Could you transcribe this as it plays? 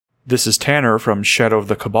This is Tanner from Shadow of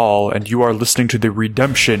the Cabal, and you are listening to the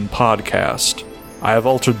Redemption Podcast. I have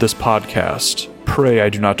altered this podcast. Pray I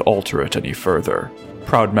do not alter it any further.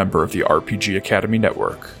 Proud member of the RPG Academy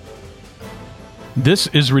Network. This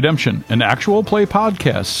is Redemption, an actual play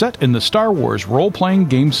podcast set in the Star Wars role-playing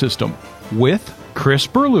game system, with Chris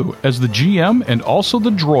Burlew as the GM and also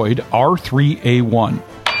the droid R3A1.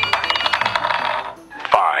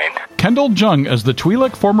 Fine. Kendall Jung as the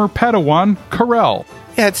Twi'lek former Padawan, Karel.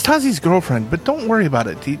 Yeah, it's Tazi's girlfriend, but don't worry about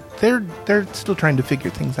it. They're still trying to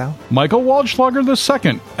figure things out. Michael Waldschlager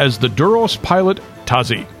II as the Duros pilot,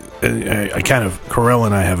 Tazi. I kind of, Corell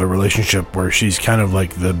and I have a relationship where she's kind of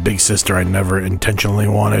like the big sister I never intentionally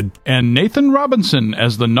wanted. And Nathan Robinson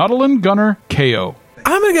as the Nautilin gunner, Ko.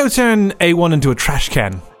 I'm going to go turn A1 into a trash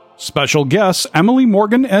can. Special guests Emily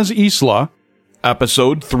Morgan as Isla.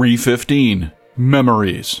 Episode 315,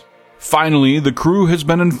 Memories. Finally, the crew has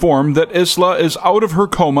been informed that Isla is out of her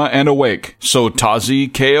coma and awake, so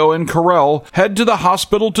Tazi, Ko, and Karel head to the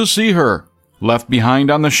hospital to see her. Left behind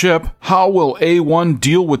on the ship, how will A1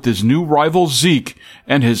 deal with his new rival Zeke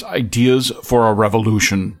and his ideas for a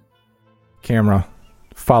revolution? Camera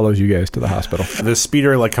follows you guys to the hospital. The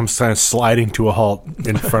speeder comes kind of sliding to a halt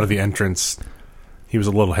in front of the entrance. He was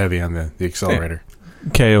a little heavy on the accelerator.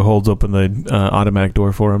 Ko holds open the automatic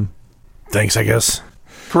door for him. Thanks, I guess.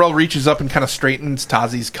 Corell reaches up and kind of straightens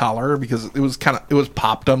Tazi's collar because it was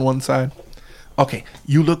popped on one side. Okay,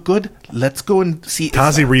 you look good. Let's go and see.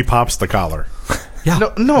 Tazi repops the collar. Yeah.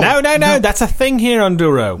 No. That's a thing here on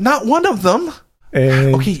Duro. Not one of them.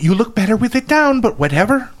 Okay, you look better with it down, but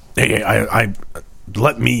whatever. Hey, I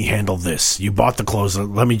let me handle this. You bought the clothes.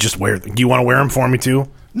 Let me just wear them. Do you want to wear them for me too?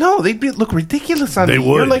 No, they'd look ridiculous on me.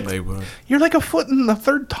 They would. You're like a foot and a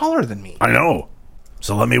third taller than me. I know.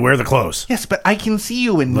 So let me wear the clothes. Yes, but I can see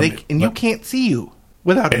you, and you can't see you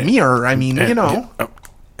without a mirror. I mean, you know.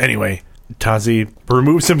 Anyway, Tazi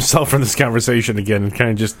removes himself from this conversation again and kind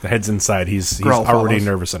of just heads inside. He's already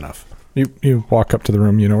nervous enough. You walk up to the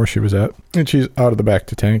room, you know where she was at, and she's out of the back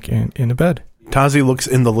to tank and in a bed. Tazi looks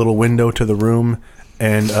in the little window to the room,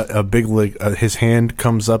 and a big his hand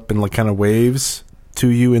comes up and kind of waves to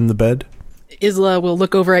you in the bed. Isla will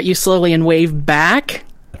look over at you slowly and wave back.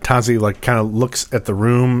 Tazi kind of looks at the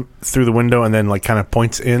room through the window and then kind of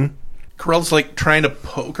points in. Corell's trying to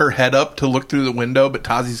poke her head up to look through the window, but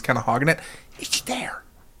Tazi's kind of hogging it. Is she there?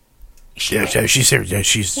 Yeah, she's here. Yeah,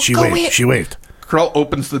 she waved. She waved. Corell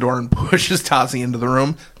opens the door and pushes Tazi into the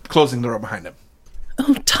room, closing the door behind him.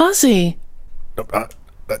 Oh, Tazi.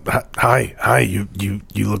 Hi. You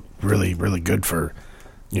look really, really good for,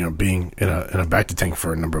 being in a Bacta tank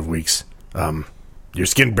for a number of weeks. Your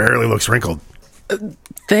skin barely looks wrinkled.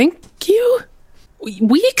 Thank you?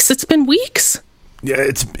 Weeks? It's been weeks?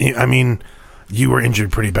 Yeah, you were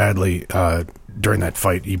injured pretty badly during that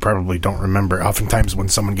fight. You probably don't remember. Oftentimes when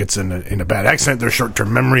someone gets in a bad accident, their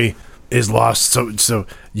short-term memory is lost. So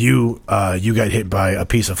you got hit by a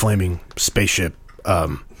piece of flaming spaceship,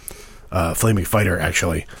 flaming fighter,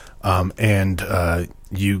 actually. And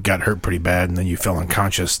you got hurt pretty bad, and then you fell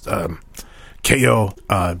unconscious. Ko,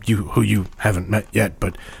 who you haven't met yet,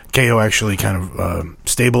 but Ko actually kind of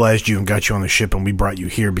stabilized you and got you on the ship, and we brought you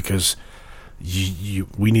here because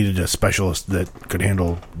we needed a specialist that could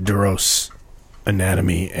handle Duros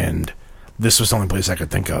anatomy, and this was the only place I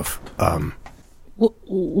could think of.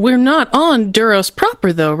 We're not on Duros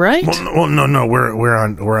proper, though, right? Well, no, we're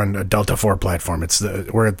on a Delta 4 platform.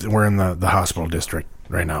 We're in the hospital district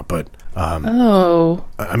right now, but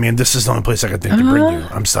this is the only place I could think to bring you.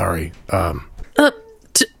 I'm sorry.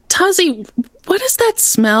 Tazi, what is that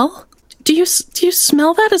smell? Do you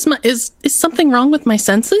smell that? Is something wrong with my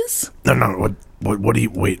senses? No. What do you?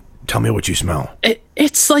 Wait. Tell me what you smell.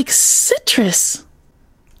 It's like citrus.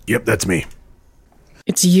 Yep, that's me.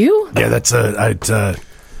 It's you? Yeah, it's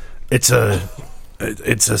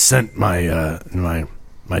a scent my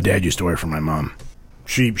dad used to wear for my mom.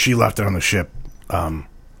 She left it on the ship.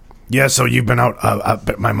 Yeah, so you've been out.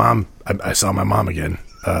 But my mom, I saw my mom again.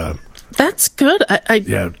 That's good. I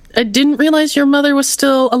didn't realize your mother was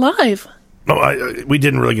still alive. No, we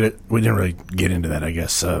didn't really get into that, I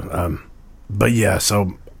guess. But yeah,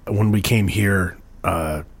 so when we came here,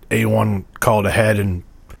 A1 called ahead and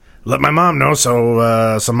let my mom know.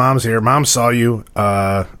 So Mom's here. Mom saw you.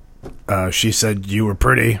 She said you were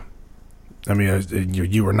pretty. I mean,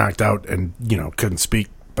 you were knocked out and couldn't speak,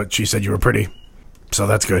 but she said you were pretty. So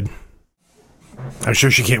that's good. I'm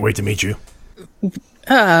sure she can't wait to meet you.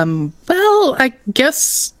 Well, I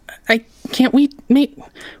guess can't we meet?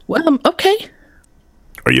 Well, okay.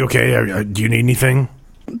 Are you okay? Do you need anything?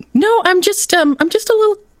 No, I'm just a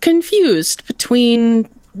little confused between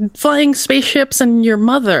flying spaceships and your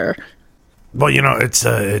mother. Well, it's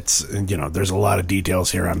there's a lot of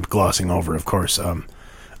details here I'm glossing over, of course.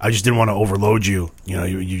 I just didn't want to overload you.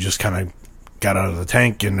 You just kind of got out of the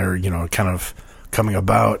tank and they're, kind of coming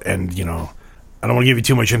about, and, I don't want to give you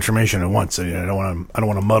too much information at once. I don't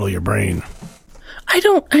want to muddle your brain. I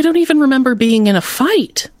don't even remember being in a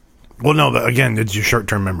fight. Well, no, but again, it's your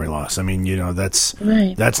short-term memory loss. I mean, that's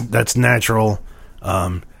right. That's natural.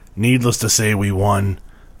 Needless to say, we won.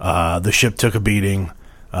 The ship took a beating.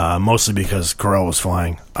 Mostly because Corell was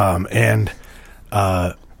flying. And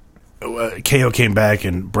KO came back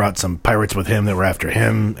and brought some pirates with him that were after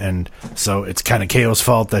him, and so it's kind of KO's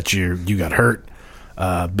fault that you got hurt.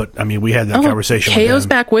 But I mean, we had that conversation with him. KO's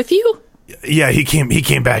back with you? Yeah, he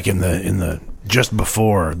came back in the just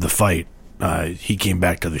before the fight. He came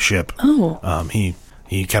back to the ship. Oh.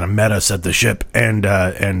 He kind of met us at the ship, and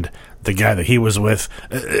the guy that he was with,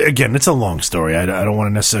 again, it's a long story. I don't want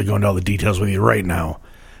to necessarily go into all the details with you right now.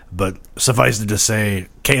 But suffice it to say,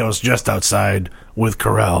 KO's just outside with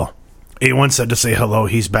Corell. A1 said to say hello.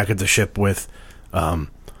 He's back at the ship with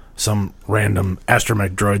some random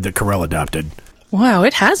astromech droid that Corell adopted. Wow,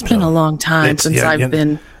 it has been a long time since I've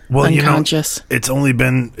been unconscious. It's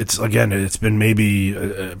been maybe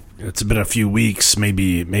it's been a few weeks,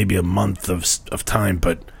 maybe a month of time.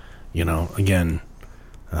 But again,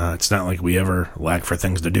 it's not like we ever lack for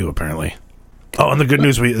things to do, apparently. Oh, and the good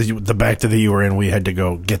news, the Bacta that you were in, we had to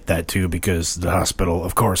go get that, too, because the hospital,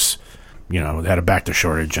 of course, had a Bacta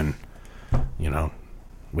shortage, and,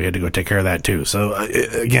 we had to go take care of that, too. So,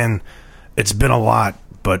 again, it's been a lot,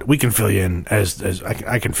 but we can fill you in as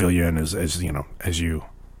I can fill you in as you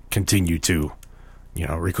continue to,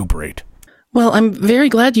 recuperate. Well, I'm very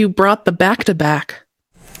glad you brought the Bacta back.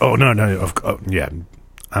 Oh, no, yeah.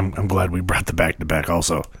 I'm glad we brought the Bacta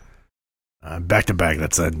also. Back to back,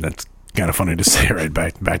 that's kind of funny to say, right?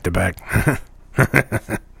 Back to back.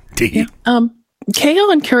 Yeah.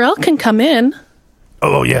 KO and Corell can come in.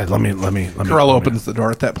 Oh yeah, let me. Corell opens the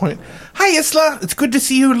door at that point. Hi, Isla. It's good to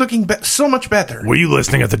see you looking so much better. Were you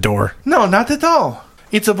listening at the door? No, not at all.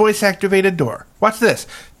 It's a voice-activated door. Watch this.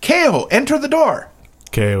 KO, enter the door.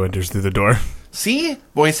 KO enters through the door. See?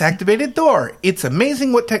 Voice-activated door. It's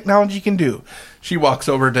amazing what technology can do. She walks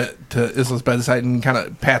over to Isla's bedside and kind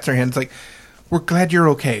of pats her hands like, we're glad you're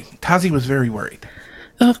okay. Tazi was very worried.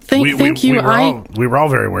 Oh, thank you. We were all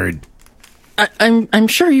very worried. I'm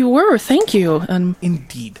sure you were. Thank you.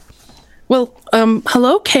 Indeed. Well,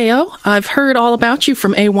 hello, KO. I've heard all about you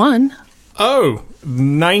from A1. Oh,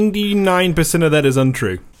 99% of that is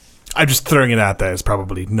untrue. I'm just throwing it out there. It's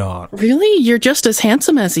probably not. Really? You're just as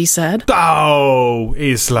handsome as he said. Oh,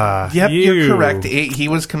 Isla. Yep, you're correct. He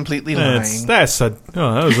was completely lying. That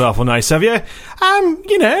was awful nice of you.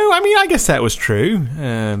 I guess that was true.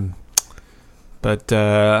 But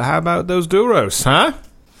how about those Duros, huh?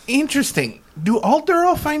 Interesting. Do all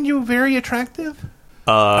Duro find you very attractive?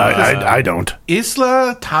 I don't.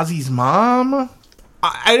 Isla, Tazi's mom?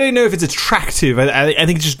 I don't know if it's attractive. I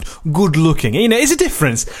think it's just good looking. It's a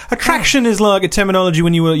difference. Attraction is like a terminology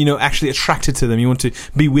when you were, actually attracted to them. You want to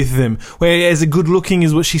be with them. Whereas a good looking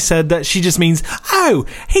is what she said. That she just means, oh,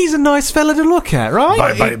 he's a nice fella to look at,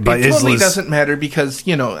 right? It totally doesn't matter because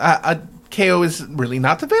KO is really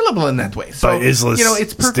not available in that way. So by Isla's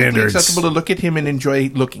it's perfectly standards, acceptable to look at him and enjoy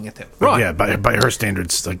looking at him. Right? Yeah, by her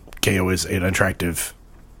standards, KO is an attractive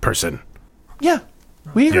person. Yeah,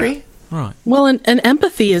 we agree. Yeah. Right. Well, and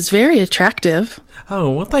empathy is very attractive. Oh,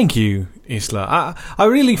 well, thank you, Isla. I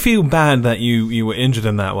really feel bad that you were injured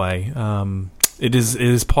in that way. It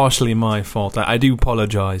is partially my fault. I do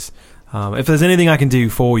apologize. If there's anything I can do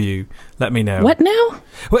for you, let me know. What now?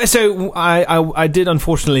 Well, so I did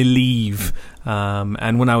unfortunately leave,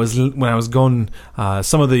 and when I was gone,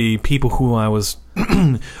 some of the people who I was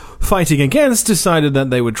fighting against decided that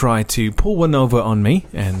they would try to pull one over on me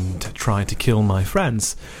and try to kill my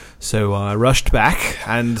friends. So I rushed back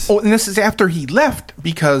and... Oh, and this is after he left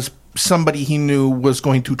because somebody he knew was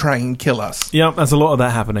going to try and kill us. Yeah, there's a lot of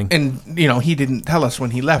that happening. And, he didn't tell us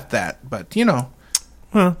when he left that, but,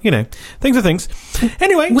 Well, things are things.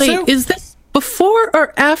 Anyway, Wait, is this before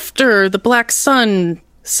or after the Black Sun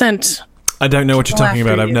sent... I don't know what you're talking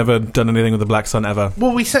about. I've never done anything with the Black Sun ever.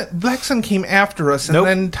 Well, Black Sun came after us, and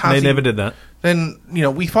then Tazi... they never did that. Then,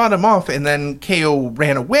 we fought him off, and then KO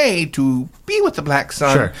ran away to be with the Black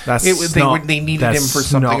Sun. Sure, they needed him for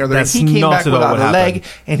something or other. He came back without a leg,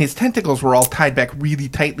 and his tentacles were all tied back really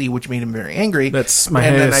tightly, which made him very angry. Then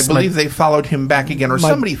I believe they followed him back again, or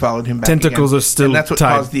somebody followed him back tentacles again. are still and that's what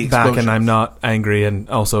tied caused the explosion. back, and I'm not angry, and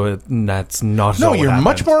also that's not No, what you're happened.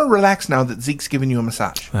 much more relaxed now that Zeke's given you a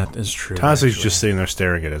massage. That is true. Tazi's just sitting there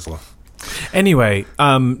staring at Isla. Anyway,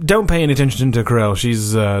 don't pay any attention to Corell.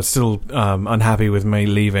 She's still unhappy with me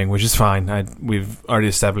leaving, which is fine. We've already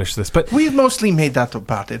established this, but we've mostly made that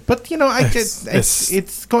about it. But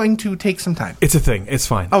it's going to take some time. It's a thing. It's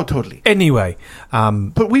fine. Oh, totally. Anyway,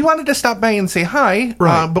 but we wanted to stop by and say hi.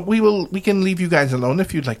 Right. But we can leave you guys alone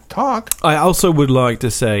if you'd like to talk. I also would like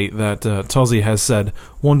to say that Tozzy has said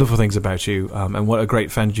wonderful things about you, and what a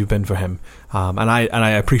great friend you've been for him. And I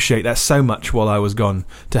appreciate that so much while I was gone,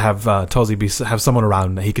 to have Tozzy have someone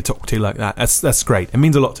around that he could talk to like that. That's great. It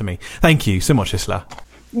means a lot to me. Thank you so much, Isla.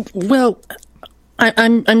 Well,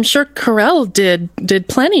 I'm sure Corell did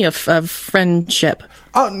plenty of friendship.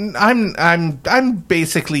 Oh, I'm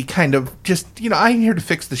basically kind of just, I'm here to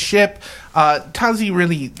fix the ship. Tozzy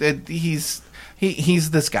really,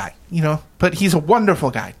 he's this guy, but he's a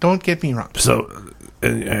wonderful guy. Don't get me wrong. So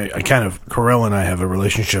I kind of, Corell and I have a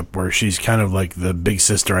relationship where she's kind of like the big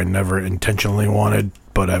sister I never intentionally wanted,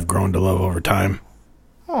 but I've grown to love over time.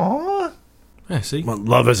 Aww. Yeah, see? Well,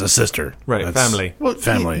 love as a sister. Right, that's family. Well,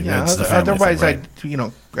 family. Yeah, that's the family otherwise,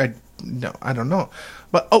 thing, right? I don't know.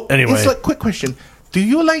 But, anyway. It's a quick question. Do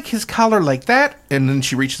you like his collar like that? And then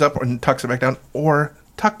she reaches up and tucks it back down, or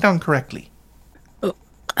tucked down correctly?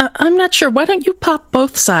 I'm not sure. Why don't you pop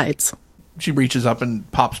both sides? She reaches up and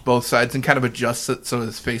pops both sides and kind of adjusts it so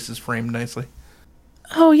his face is framed nicely.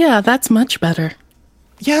 Oh, yeah, that's much better.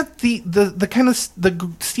 Yeah, the kind of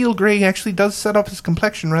the steel gray actually does set up his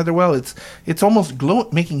complexion rather well. It's almost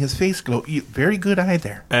making his face glow. Very good eye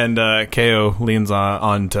there. And KO leans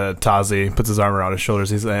on to Tozzy, puts his arm around his shoulders.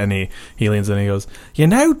 He leans in and he goes,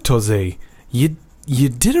 Tozzy, you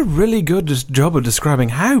did a really good job of describing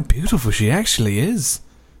how beautiful she actually is.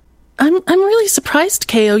 I'm really surprised,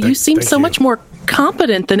 KO. You seem so much more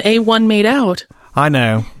competent than A1 made out. I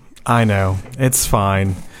know. It's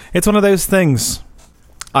fine. It's one of those things.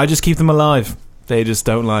 I just keep them alive. They just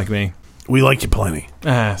don't like me. We like you plenty.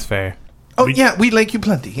 That's fair. Oh, we like you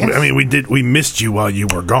plenty. Yes. I mean, we missed you while you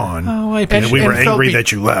were gone. Oh, I appreciate it. And we were angry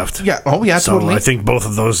that you left. Yeah, so totally. I think both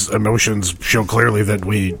of those emotions show clearly that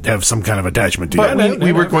we have some kind of attachment to you. But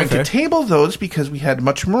we were going to table those because we had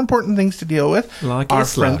much more important things to deal with. Like Our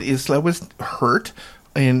Isla. friend Isla was hurt,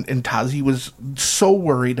 and Tozzy was so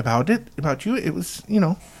worried about you. It was,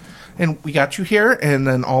 and we got you here, and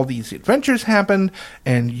then all these adventures happened,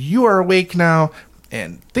 and you are awake now,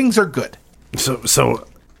 and things are good. So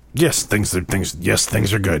yes, things are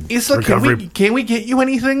good. Isla, can we get you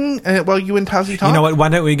anything while you and Tozzy talk? You know what? Why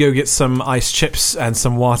don't we go get some ice chips and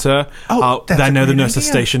some water? I know the nurse's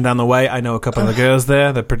station down the way. I know a couple of the girls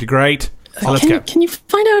there. They're pretty great. So let's go. Can you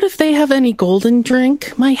find out if they have any golden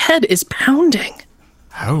drink? My head is pounding.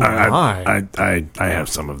 Oh my! I have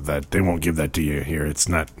some of that. They won't give that to you here. It's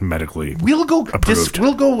not medically. We'll go approved.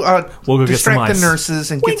 We'll go distract the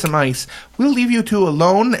nurses and Wink. get some ice. We'll leave you two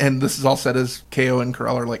alone. And this is all said as KO and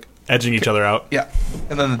Corell are like edging each other out. Yeah,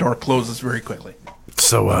 and then the door closes very quickly.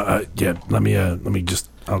 So let me just.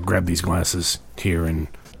 I'll grab these glasses here, and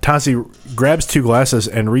Tozzy grabs two glasses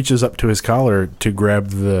and reaches up to his collar to grab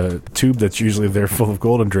the tube that's usually there full of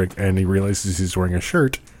golden drink, and he realizes he's wearing a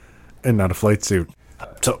shirt and not a flight suit.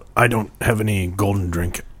 So I don't have any golden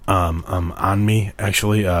drink on me,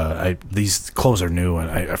 actually. These clothes are new, and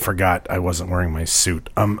I forgot I wasn't wearing my suit.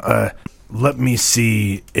 Let me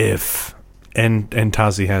see if... And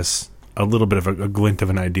Tozzy has a little bit of a glint of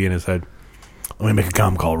an idea in his head. Let me make a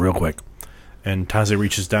comm call real quick. And Tozzy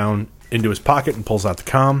reaches down into his pocket and pulls out the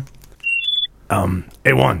comm.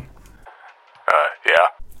 A1. Yeah?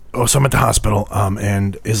 Oh, so I'm at the hospital,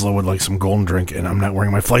 and Isla would like some golden drink, and I'm not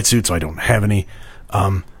wearing my flight suit, so I don't have any.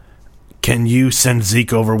 Can you send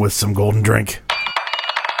Zeke over with some golden drink?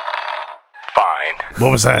 Fine.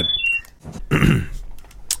 What was that?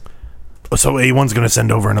 So A1's going to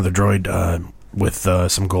send over another droid with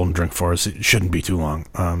some golden drink for us. It shouldn't be too long.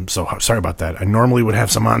 So sorry about that. I normally would have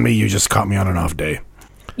some on me. You just caught me on an off day.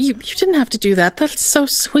 You didn't have to do that. That's so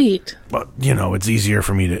sweet. But it's easier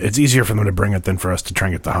for them to bring it than for us to try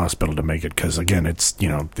and get the hospital to make it. Because again, it's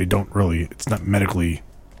they don't really. It's not medically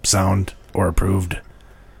sound or approved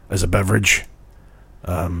as a beverage.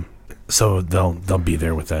 So they'll be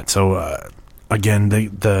there with that. So again,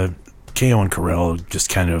 the KO and Corell just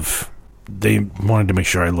kind of. They wanted to make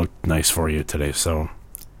sure I looked nice for you today, so...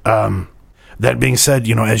 that being said,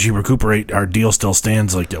 as you recuperate, our deal still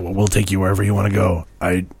stands. Like, we'll take you wherever you want to go.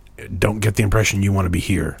 I don't get the impression you want to be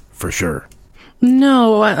here, for sure.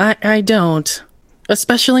 No, I don't.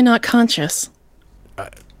 Especially not conscious.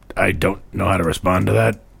 I don't know how to respond to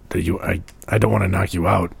that. I don't want to knock you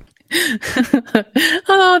out.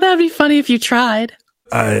 Oh, that'd be funny if you tried.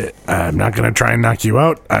 I'm not going to try and knock you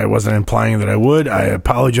out. I wasn't implying that I would. I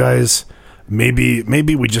apologize.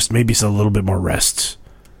 maybe we just maybe it's a little bit more rest.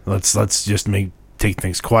 Let's just take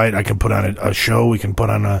things quiet. I can put on a show. We can put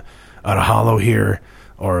on a hollow here,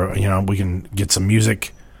 or we can get some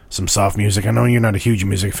music, some soft music. I know you're not a huge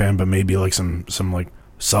music fan, but maybe like some like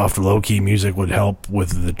soft, low key music would help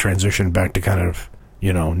with the transition back to kind of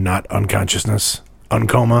not unconsciousness,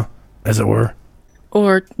 uncoma, as it were.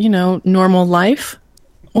 Or, normal life?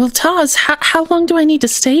 Well, Taz, how long do I need to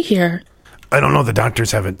stay here? I don't know. The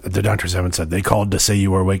doctors haven't said. They called to say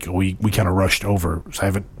you were awake. We kind of rushed over, so I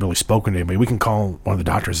haven't really spoken to anybody. We can call one of the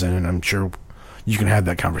doctors in, and I'm sure you can have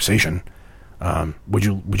that conversation. Would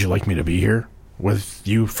you like me to be here with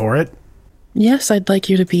you for it? Yes, I'd like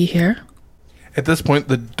you to be here. At this point,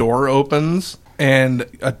 the door opens, and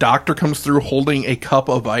a doctor comes through holding a cup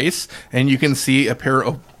of ice, and you can see a pair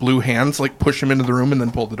of blue hands push him into the room and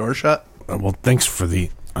then pull the door shut. Well, thanks for the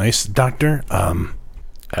ice, doctor.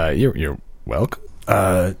 You're welcome.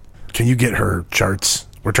 Can you get her charts?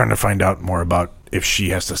 We're trying to find out more about if she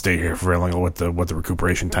has to stay here for very long, or what the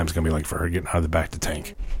recuperation time's going to be like for her getting out of the back to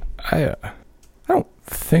tank. I don't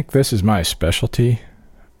think this is my specialty.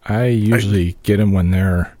 I usually get them when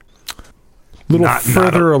they're a little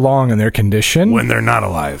further along in their condition. When they're not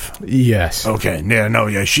alive. Yes. Okay.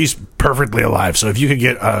 Yeah, she's perfectly alive. So if you could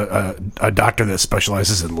get a doctor that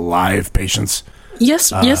specializes in live patients.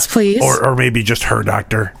 Yes, please. Or maybe just her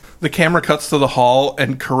doctor. The camera cuts to the hall,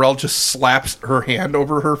 and Corell just slaps her hand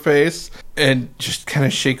over her face and just kind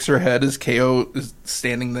of shakes her head as KO is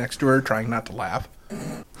standing next to her, trying not to laugh.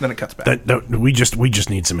 Then it cuts back. We just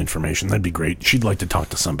need some information. That'd be great. She'd like to talk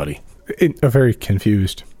to somebody. A very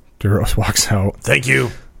confused Duros walks out. Thank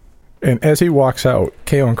you. And as he walks out,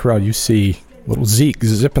 KO and Corral, you see little Zeke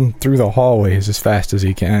zipping through the hallways as fast as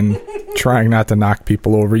he can, trying not to knock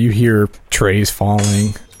people over. You hear trays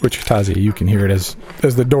falling, which, Tazi, you can hear it as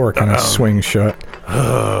the door kind of swings shut.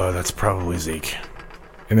 Oh, that's probably Zeke.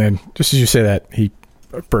 And then, just as you say that, he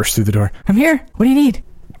bursts through the door. I'm here. What do you need?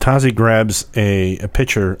 Tazi grabs a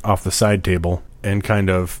pitcher off the side table and kind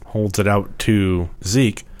of holds it out to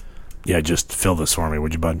Zeke. Yeah, just fill this for me,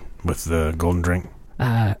 would you, bud? With the golden drink.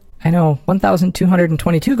 I know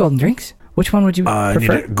 1,222 golden drinks. Which one would you prefer? I need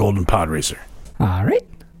a golden pod racer. All right.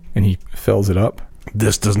 And he fills it up.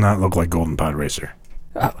 This does not look like golden pod racer.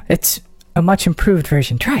 Oh, it's a much improved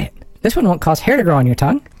version. Try it. This one won't cause hair to grow on your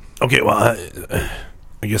tongue. Okay, well,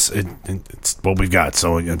 I guess it's what we've got,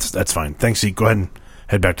 so that's fine. Thanks, Zeke. Go ahead and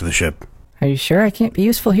head back to the ship. Are you sure I can't be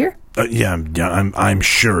useful here? Yeah, I'm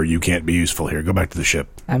sure you can't be useful here. Go back to the ship.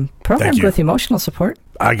 I'm programmed with emotional support.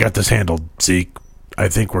 I got this handled, Zeke. I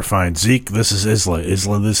think we're fine. Zeke, this is Isla.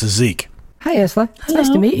 Isla, this is Zeke. Hi, Isla. It's Hello. nice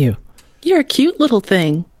to meet you. You're a cute little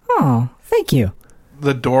thing. Oh, thank you.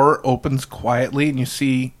 The door opens quietly, and you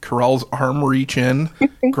see Corell's arm reach in,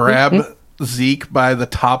 grab Zeke by the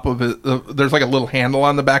top of his... there's like a little handle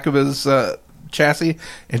on the back of his chassis,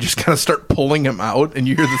 and just kind of start pulling him out, and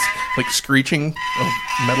you hear this screeching of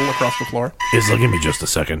metal across the floor. Isla, give me just a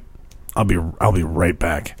second. I'll be right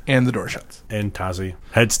back. And the door shuts. And Tazi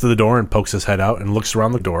heads to the door and pokes his head out and looks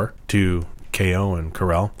around the door to KO and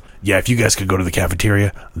Corell. Yeah, if you guys could go to the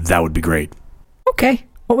cafeteria, that would be great. Okay.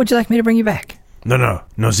 What would you like me to bring you back? No,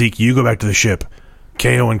 Zeke, you go back to the ship.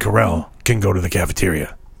 KO and Corell can go to the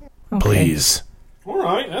cafeteria. Okay. Please. All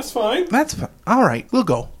right, that's fine. That's fine. All right, we'll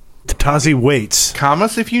go. Tazi waits. Calm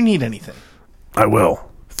us if you need anything. I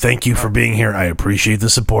will. Thank you for being here. I appreciate the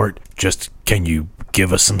support. Just, can you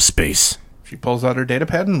give us some space? She pulls out her data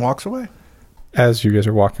pad and walks away. As you guys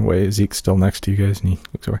are walking away, Zeke's still next to you guys, and he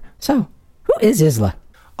looks over. So, who is Isla?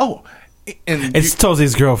 Oh, and It's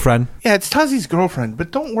Tozi's girlfriend. yeah, it's Tazi's girlfriend,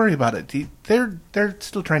 but don't worry about it. They're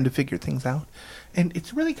still trying to figure things out, and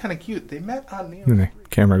it's really kind of cute. They met on Then the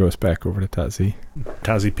camera goes back over to Tazi.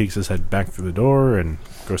 Tazi peeks his head back through the door and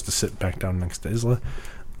goes to sit back down next to Isla.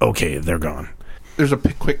 Okay, they're gone. There's a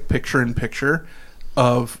quick picture-in-picture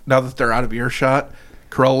of, now that they're out of earshot,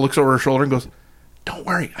 Corell looks over her shoulder and goes, "Don't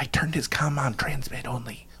worry, I turned his comm on transmit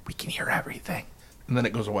only. We can hear everything." And then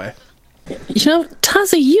it goes away.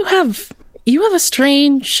 Tazi, you have a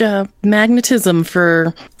strange magnetism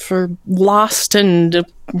for lost and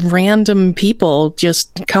random people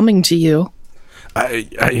just coming to you.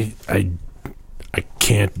 I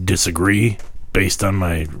can't disagree based on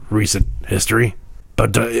my recent history,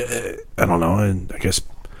 but I don't know. I guess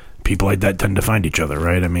people like that tend to find each other,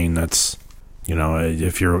 right? I mean, that's,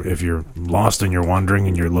 if you're lost and you're wandering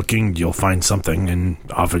and you're looking, you'll find something, and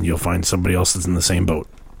often you'll find somebody else that's in the same boat.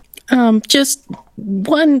 Just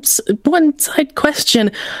one side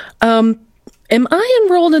question. Am I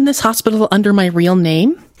enrolled in this hospital under my real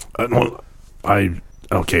name? Okay. I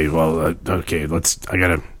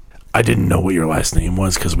I didn't know what your last name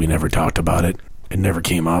was because we never talked about it. It never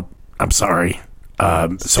came up. I'm sorry.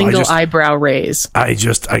 Single eyebrow raise. I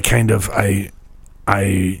just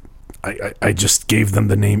gave them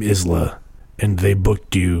the name Isla, and they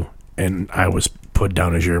booked you, and I was put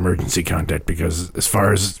down as your emergency contact because as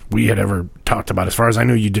far as we had ever talked about, as far as I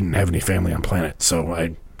knew, you didn't have any family on planet.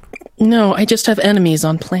 So No, I just have enemies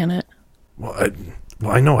on planet. Well,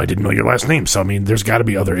 I know I didn't know your last name, so I mean, there's got to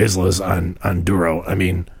be other Islas on Duro. I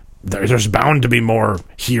mean, there's bound to be more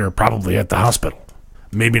here, probably at the hospital.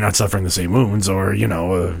 Maybe not suffering the same wounds, or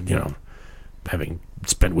having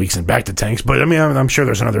spent weeks in back to tanks. But I mean, I'm sure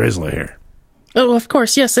there's another Isla here. Oh, of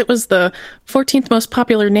course, yes. It was the 14th most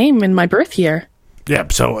popular name in my birth year. Yeah.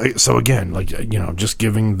 So again, just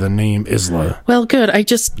giving the name Isla. Well, good.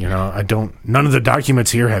 None of the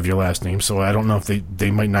documents here have your last name, so I don't know if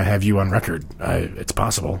they might not have you on record. It's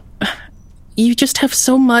possible. You just have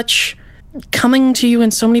so much coming to you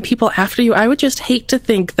and so many people after you. I would just hate to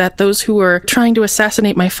think that those who were trying to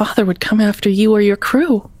assassinate my father would come after you or your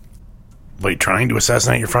crew. Wait, trying to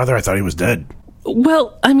assassinate your father? I thought he was dead.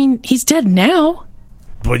 Well, I mean, he's dead now.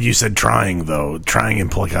 But you said trying, though. Trying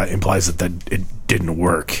implies that it didn't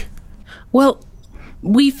work. Well,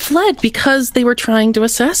 we fled because they were trying to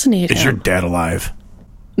assassinate him. Is your dad alive?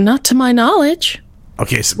 Not to my knowledge.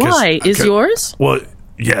 Okay, so... Why? Is yours? Well,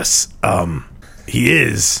 yes. He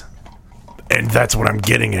is. And that's what I'm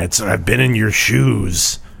getting at. So I've been in your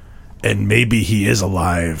shoes, and maybe he is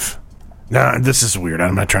alive. Nah, this is weird.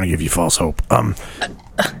 I'm not trying to give you false hope. I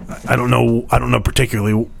don't know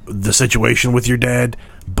particularly the situation with your dad,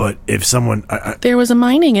 but if someone... There was a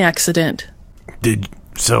mining accident. And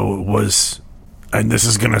this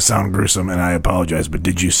is going to sound gruesome, and I apologize, but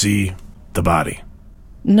did you see the body?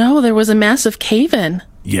 No, there was a massive cave-in.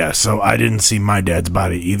 Yeah, so I didn't see my dad's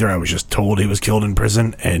body either. I was just told he was killed in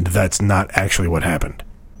prison, and that's not actually what happened.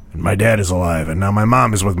 And my dad is alive, and now my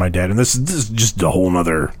mom is with my dad, and this is just a whole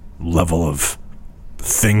nother level of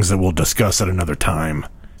things that we'll discuss at another time.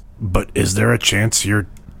 But is there a chance your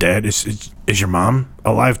dad is your mom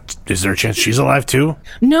alive? Is there a chance she's alive too?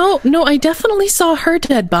 No, I definitely saw her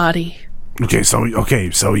dead body. Okay, so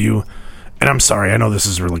you... And I'm sorry, I know this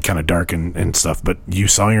is really kind of dark and stuff, but you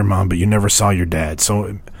saw your mom, but you never saw your dad.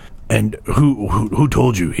 So, and who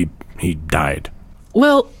told you he died?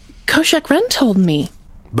 Well, Koshak Ren told me.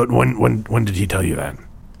 But when did he tell you that?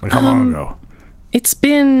 Like how long ago? It's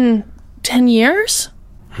been 10 years.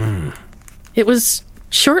 It was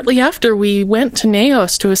shortly after we went to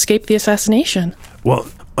Neos to escape the assassination. Well,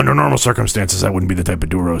 under normal circumstances, I wouldn't be the type of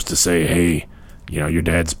Duros to say, hey, your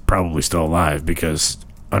dad's probably still alive, because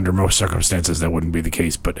under most circumstances, that wouldn't be the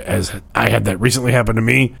case. But as I had that recently happen to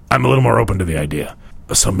me, I'm a little more open to the idea.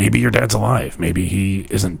 So maybe your dad's alive. Maybe he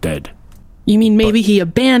isn't dead. You mean maybe he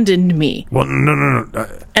abandoned me? Well, no.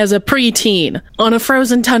 As a preteen on a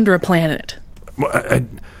frozen tundra planet. Well,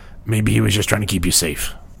 maybe he was just trying to keep you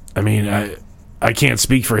safe. I mean, I can't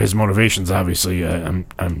speak for his motivations, obviously. I'm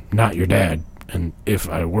not your dad. And if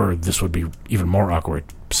I were, this would be even more awkward.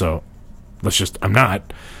 So I'm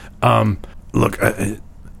not. Look,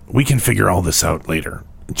 we can figure all this out later.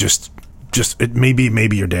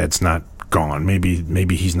 Maybe your dad's not gone.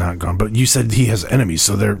 Maybe he's not gone. But you said he has enemies,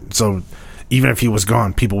 so even if he was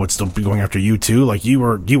gone, people would still be going after you too. Like you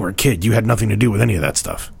were a kid. You had nothing to do with any of that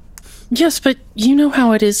stuff. Yes, but you know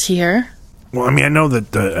how it is here. Well, I mean, I know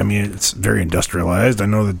that. It's very industrialized. I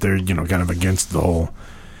know that they're kind of against the whole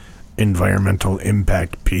environmental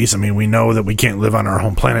impact piece. I mean, we know that we can't live on our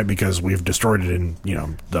home planet because we've destroyed it in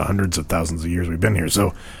the hundreds of thousands of years we've been here.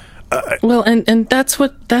 So, well, and that's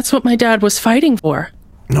what my dad was fighting for.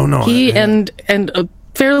 No, he and a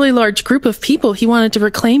fairly large group of people. He wanted to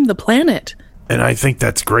reclaim the planet. And I think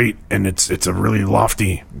that's great, and it's a really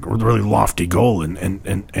lofty goal. And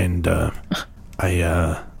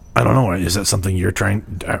I don't know. Is that something you're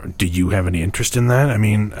trying? Do you have any interest in that? I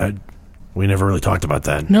mean, we never really talked about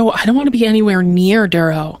that. No, I don't want to be anywhere near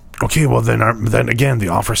Duro. Okay, well then again, the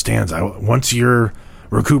offer stands. Once you're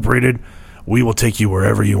recuperated, we will take you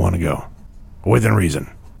wherever you want to go, within reason.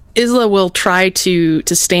 Isla will try to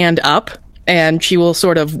stand up, and she will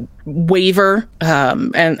sort of waver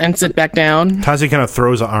and sit back down. Tazi kind of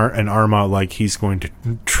throws an arm out like he's going to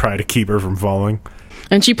try to keep her from falling.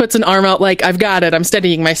 And she puts an arm out like, I've got it, I'm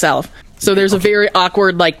steadying myself. So there's a very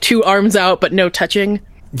awkward, like, 2 arms out, but no touching.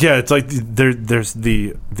 Yeah, it's like there's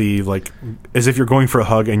the like, as if you're going for a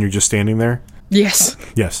hug and you're just standing there. Yes.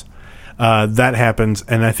 That happens,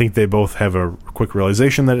 and I think they both have a quick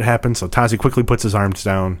realization that it happened. So Tazi quickly puts his arms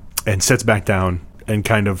down and sits back down and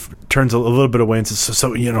kind of turns a little bit away and says,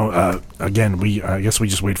 so again, I guess we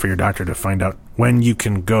just wait for your doctor to find out when you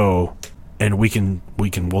can go and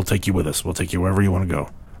we'll take you with us. We'll take you wherever you want to go.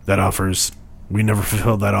 We never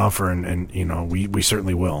fulfilled that offer, and we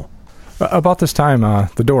certainly will. About this time,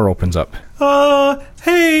 the door opens up.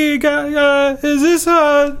 Hey, guy, is this,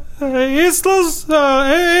 Isla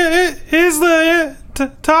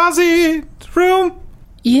Tazi room?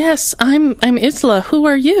 Yes, I'm Isla. Who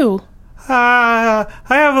are you? I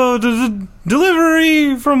have a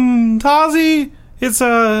delivery from Tazi. It's,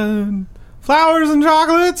 flowers and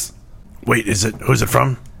chocolates. Wait, who's it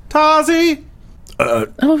from? Tazi.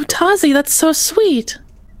 Oh, Tazi, that's so sweet.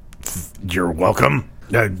 You're welcome.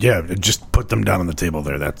 Yeah, just put them down on the table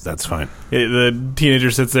there. That's fine. The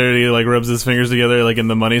teenager sits there and he, like, rubs his fingers together, like, in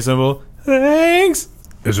the money symbol. Thanks.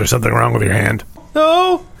 Is there something wrong with your hand?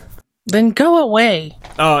 No. Then go away.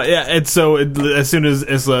 Oh, yeah, and so as soon as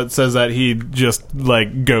Isla says that, he just,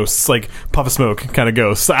 like, ghosts, like, puff of smoke, kind of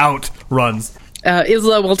ghosts, out, runs.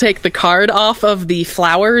 Isla will take the card off of the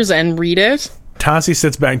flowers and read it. Tazi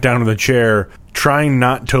sits back down in the chair, trying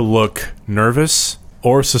not to look nervous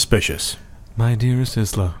or suspicious. My dearest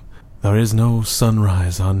Isla, there is no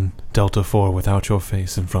sunrise on Delta 4 without your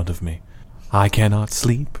face in front of me. I cannot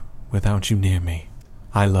sleep without you near me.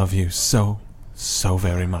 I love you so, so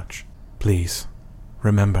very much. Please,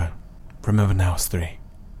 remember Naos 3.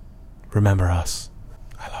 Remember us.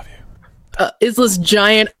 I love you. Isla's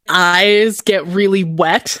giant eyes get really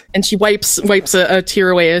wet, and she wipes a tear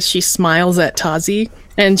away as she smiles at Tazi,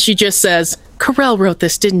 and she just says, Corel wrote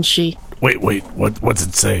this, didn't she? Wait, what's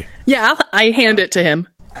it say? Yeah, I hand it to him.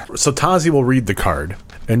 So Tazi will read the card,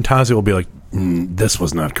 and Tazi will be like, "This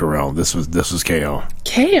was not Corel. This was KO.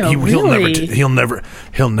 KO, really? He'll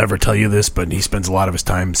never tell you this, but he spends a lot of his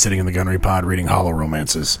time sitting in the gunnery pod reading holo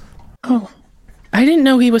romances. Oh, I didn't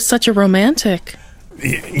know he was such a romantic.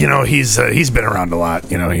 He's been around a lot.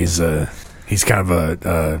 He's kind of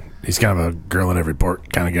a girl in every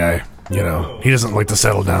port kind of guy. He doesn't like to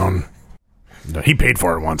settle down. He paid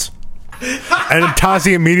for it once." And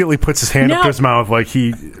Tazi immediately puts his hand up to his mouth like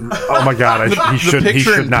oh my god, he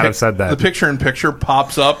should not have said that. The picture-in-picture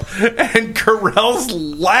pops up, and Corel's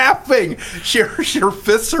laughing. Her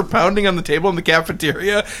fists are pounding on the table in the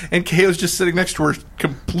cafeteria, and Kao's just sitting next to her,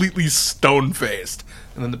 completely stone-faced.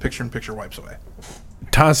 And then the picture-in-picture wipes away.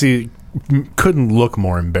 Tazi couldn't look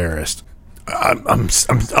more embarrassed. I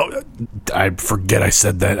forget I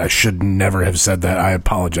said that. I should never have said that. I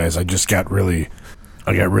apologize. I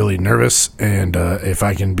got really nervous, and if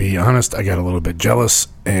I can be honest, I got a little bit jealous,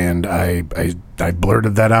 and I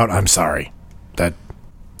blurted that out. I'm sorry. That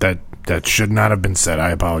should not have been said. I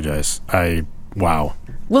apologize. Wow.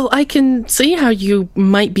 Well, I can see how you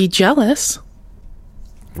might be jealous.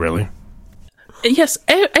 Really? Yes,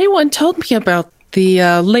 A1 told me about the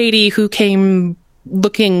lady who came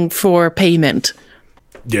looking for payment.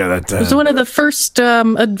 Yeah, that it was one of the first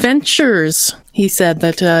adventures, he said,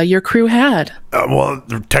 that your crew had. Well,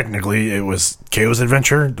 technically, it was KO's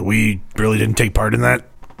adventure. We really didn't take part in that.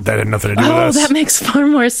 That had nothing to do with us. Oh, that makes far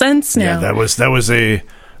more sense now. Yeah,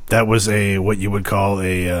 that was a what you would call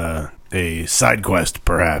a side quest,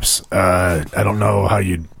 perhaps. I don't know how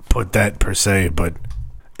you'd put that per se, but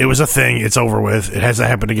it was a thing. It's over with. It hasn't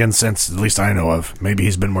happened again since, at least I know of. Maybe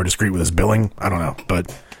he's been more discreet with his billing. I don't know,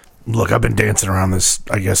 but. Look, I've been dancing around this,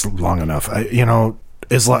 I guess, long enough. Isla,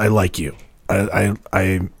 I like you.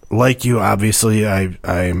 I like you, obviously.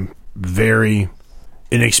 I'm very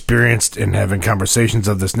inexperienced in having conversations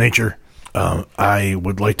of this nature. I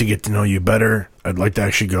would like to get to know you better. I'd like to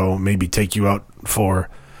actually go maybe take you out for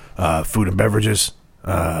food and beverages,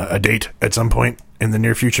 a date at some point in the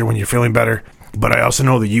near future when you're feeling better. But I also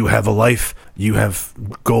know that you have a life, you have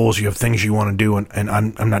goals, you have things you want to do, and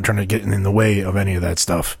I'm not trying to get in the way of any of that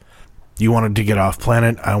stuff. You wanted to get off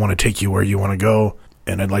planet. I want to take you where you want to go,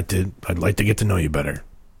 and I'd like to get to know you better.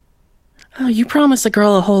 Oh, you promised a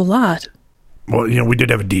girl a whole lot. Well, we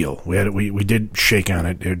did have a deal. We did shake on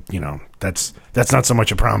it. That's not so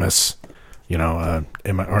much a promise. Am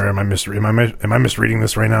I misreading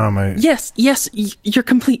this right now? Yes, you're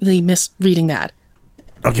completely misreading that.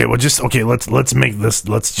 Okay, well, let's make this.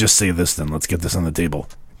 Let's just say this then. Let's get this on the table.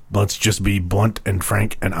 Let's just be blunt and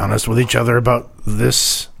frank and honest with each other about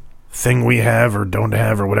this thing we have or don't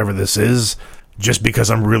have or whatever this is, just because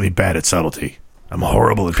I'm really bad at subtlety. I'm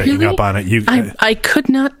horrible at picking up on it. I could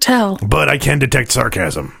not tell. But I can detect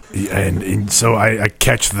sarcasm. And so I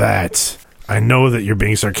catch that. I know that you're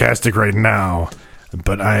being sarcastic right now,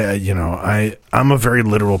 but I'm a very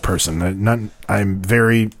literal person. I'm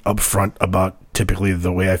very upfront about typically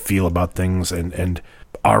the way I feel about things, and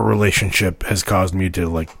our relationship has caused me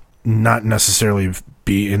to not necessarily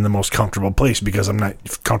be in the most comfortable place because I'm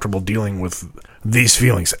not comfortable dealing with these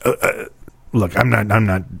feelings. look, I'm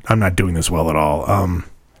not doing this well at all.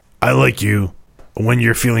 I like you. When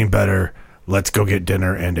you're feeling better, let's go get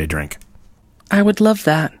dinner and a drink. I would love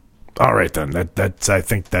that. All right then. I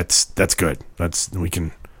think that's good. We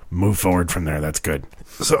can move forward from there. That's good.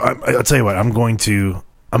 So I'll tell you what. I'm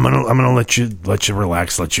gonna let you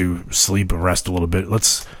relax, let you sleep and rest a little bit.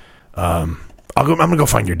 I'm gonna go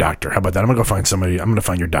find your doctor. How about that? I'm gonna go find somebody. I'm gonna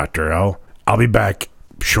find your doctor. I'll be back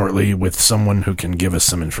shortly with someone who can give us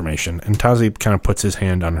some information. And Tazi kind of puts his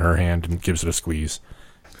hand on her hand and gives it a squeeze.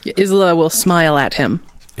 Isla will smile at him.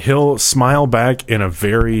 He'll smile back in a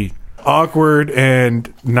very awkward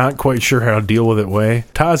and not quite sure how to deal with it way.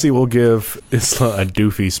 Tazi will give Isla a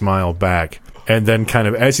doofy smile back. And then kind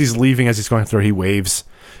of as he's leaving, as he's going through, he waves.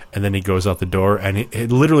 And then he goes out the door. And he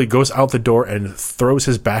literally goes out the door and throws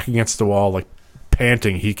his back against the wall, like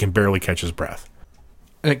panting. He can barely catch his breath.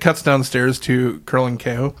 And it cuts downstairs to Curl and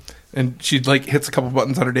KO. And she hits a couple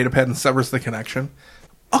buttons on her datapad and severs the connection.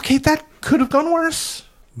 Okay, that could have gone worse.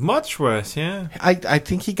 Much worse, yeah. I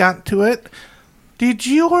think he got to it. Did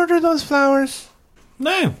you order those flowers?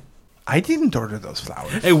 No. I didn't order those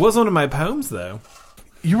flowers. It was one of my poems, though.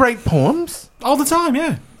 You write poems? All the time,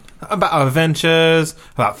 yeah. About our adventures,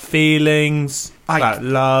 about feelings, about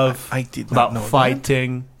love. I did not know about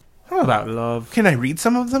fighting, about love. Can I read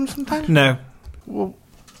some of them sometime? No.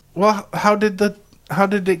 Well, how did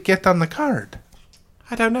it get on the card?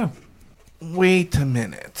 I don't know. Wait a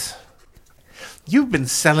minute. You've been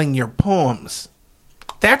selling your poems.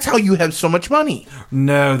 That's how you have so much money.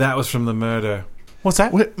 No, that was from the murder. What's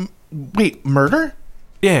that? Wait, murder?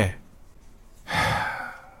 Yeah.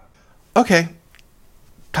 Okay.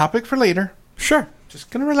 Topic for later. Sure. Just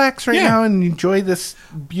gonna relax now and enjoy this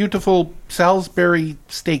beautiful Salisbury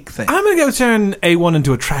steak thing. I'm gonna go turn A1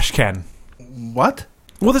 into a trash can. What?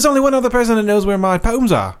 Well, there's only one other person that knows where my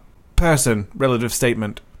poems are. Person. Relative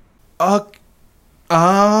statement.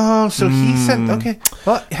 Oh, so he said, okay.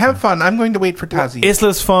 Well, have fun. I'm going to wait for Tazi.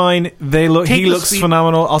 Isla's fine. He looks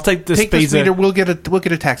phenomenal. I'll take the speeder. speeder. We'll get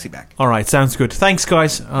a taxi back. All right, sounds good. Thanks,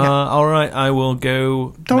 guys. All right, I will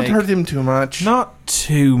go. Don't hurt him too much. Not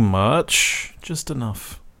too much. Just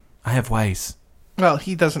enough. I have ways. Well,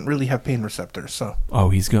 he doesn't really have pain receptors, so. Oh,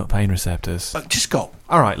 he's got pain receptors. Just go.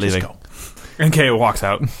 All right, leaving. Just go. And KO walks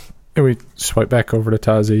out. And we swipe back over to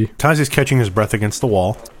Tazi. Tazi's catching his breath against the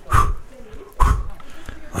wall.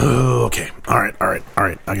 Oh, okay. All right.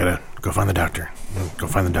 I gotta go find the doctor.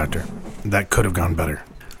 That could have gone better.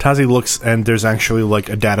 Tazi looks, and there's actually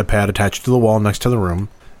a data pad attached to the wall next to the room,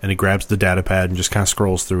 and he grabs the data pad and just kind of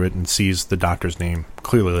scrolls through it and sees the doctor's name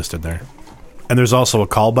clearly listed there. And there's also a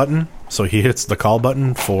call button, so he hits the call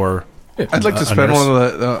button for I'd like to spend one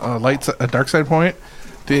of the lights at dark side point.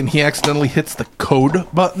 Then he accidentally hits the code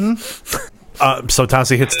button. So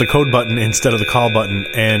Tazi hits the code button instead of the call button,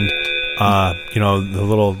 and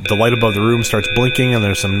the light above the room starts blinking, and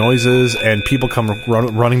there's some noises, and people come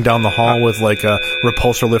running down the hall with a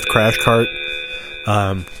repulsor lift crash cart.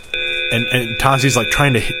 And Tazi's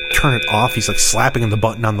trying to turn it off. He's slapping the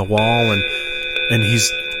button on the wall, and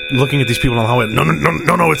he's looking at these people in the hallway.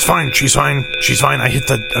 No, it's fine. She's fine. I hit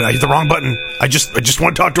the wrong button. I just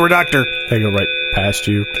want to talk to her doctor. They go right past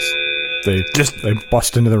you. They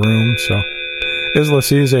bust into the room. So Isla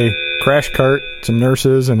sees a crash cart, some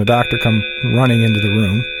nurses, and a doctor come running into the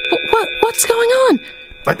room. What's going on?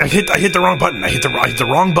 I hit the wrong button. I hit the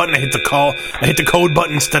wrong button. I hit the code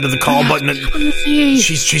button instead of the call button.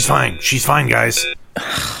 She's fine. She's fine, guys.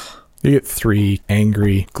 You get 3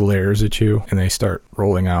 angry glares at you, and they start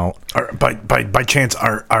rolling out. By chance,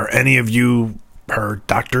 are any of you her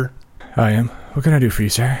doctor? I am. What can I do for you,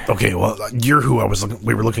 sir? Okay, well, you're who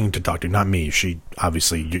we were looking to talk to, not me. She's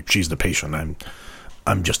the patient.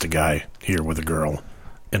 I'm just a guy here with a girl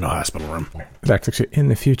in a hospital room. In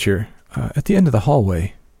the future, at the end of the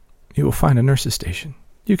hallway, you will find a nurse's station.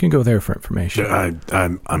 You can go there for information.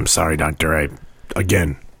 I'm sorry, doctor.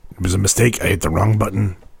 Again, it was a mistake. I hit the wrong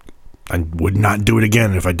button. I would not do it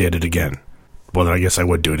again if I did it again. Well, then I guess I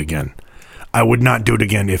would do it again. I would not do it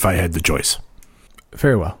again if I had the choice.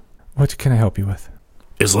 Very well. What can I help you with?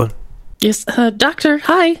 Isla? Yes, doctor,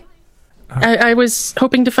 hi. I was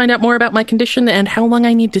hoping to find out more about my condition and how long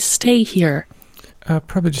I need to stay here.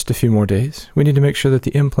 Probably just a few more days. We need to make sure that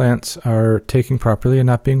the implants are taking properly and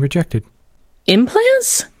not being rejected.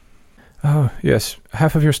 Implants? Oh, yes.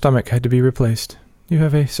 Half of your stomach had to be replaced. You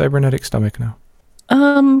have a cybernetic stomach now.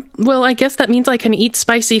 Well, I guess that means I can eat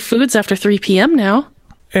spicy foods after 3 p.m. now.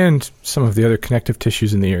 And some of the other connective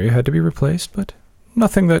tissues in the area had to be replaced, but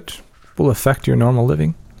nothing that will affect your normal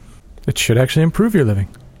living. It should actually improve your living.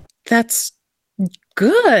 That's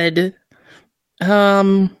good.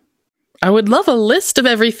 I would love a list of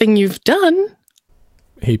everything you've done.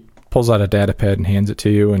 He pulls out a data pad and hands it to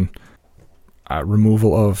you, and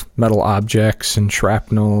removal of metal objects and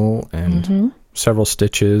shrapnel and several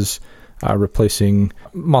stitches, replacing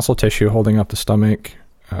muscle tissue holding up the stomach,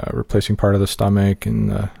 replacing part of the stomach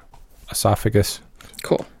and the esophagus.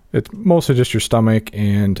 Cool. It's mostly just your stomach,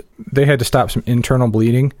 and they had to stop some internal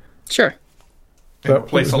bleeding. Sure. And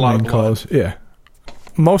replace a lot of blood. Yeah.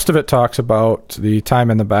 Most of it talks about the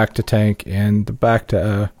time in the back to tank and the back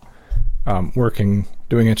to working,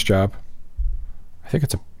 doing its job. I think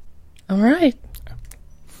it's a... All right.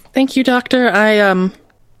 Thank you, Doctor. I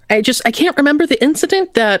can't remember the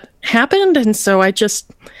incident that happened, and so I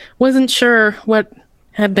just wasn't sure what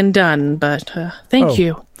had been done, but thank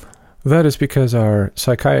you. That is because our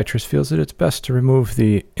psychiatrist feels that it's best to remove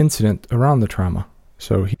the incident around the trauma.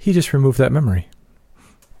 So he just removed that memory.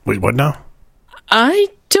 Wait, what now? I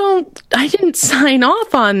didn't sign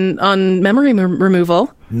off on memory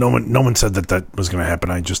removal. No one said that was going to happen.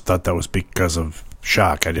 I just thought that was because of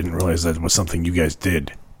shock. I didn't realize that was something you guys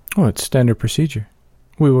did. Oh, it's standard procedure.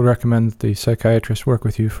 We will recommend that the psychiatrist work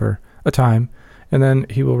with you for a time, and then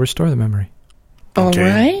he will restore the memory. All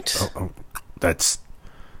right. That's...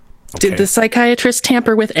 Okay. Did the psychiatrist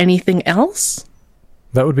tamper with anything else?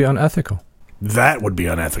 That would be unethical. That would be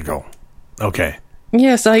unethical. Okay.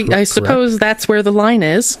 Yes, I suppose that's where the line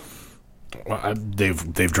is. Well,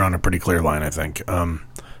 they've drawn a pretty clear line, I think.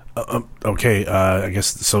 Okay, I guess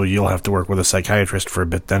so. You'll have to work with a psychiatrist for a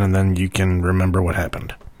bit then, and then you can remember what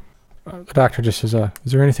happened. The doctor just says,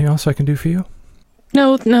 "Is there anything else I can do for you?"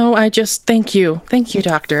 No. I just thank you,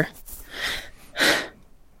 Doctor.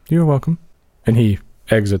 You're welcome. And he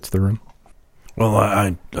exits the room. Well,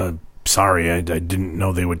 I sorry, I didn't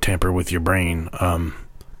know they would tamper with your brain.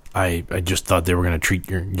 I just thought they were going to treat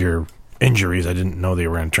your injuries. I didn't know they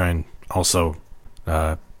were going to try and also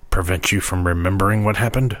prevent you from remembering what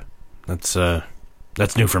happened. That's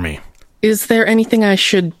new for me. Is there anything I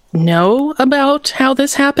should know about how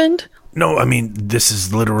this happened? No, I mean, this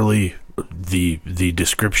is literally the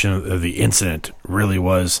description of the incident really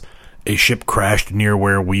was a ship crashed near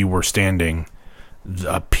where we were standing.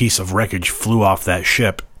 A piece of wreckage flew off that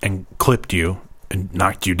ship and clipped you and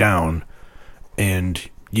knocked you down, and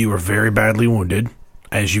you were very badly wounded,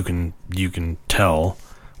 as you can tell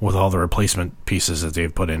with all the replacement pieces that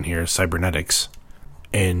they've put in here, cybernetics.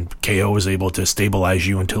 And KO was able to stabilize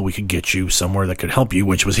you until we could get you somewhere that could help you,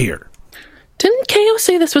 which was here. Didn't KO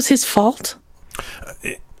say this was his fault?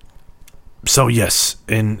 So yes,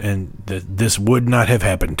 and this would not have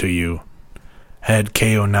happened to you had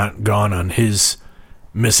KO not gone on his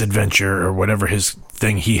misadventure or whatever his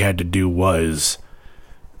thing he had to do was.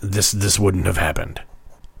 This wouldn't have happened.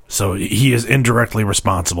 So he is indirectly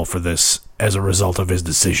responsible for this as a result of his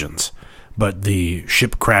decisions. But the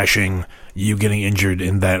ship crashing, you getting injured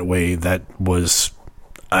in that way, that was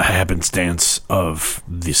a happenstance of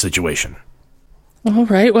the situation. All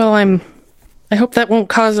right, well, I hope that won't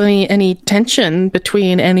cause any tension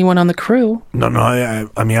between anyone on the crew. No,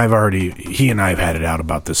 I mean, he and I have had it out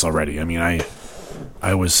about this already. I mean,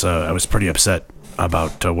 I was pretty upset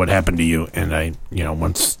about what happened to you, and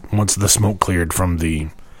once the smoke cleared from the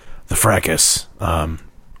fracas,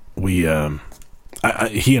 he and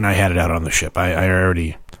I had it out on the ship. I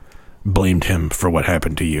already blamed him for what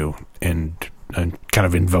happened to you, and kind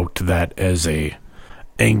of invoked that as a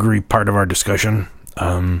angry part of our discussion.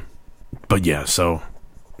 But yeah, so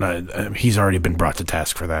he's already been brought to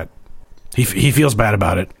task for that. He feels bad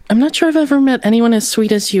about it. I'm not sure I've ever met anyone as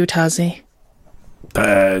sweet as you, Tazi.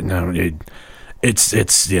 No,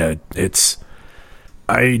 it's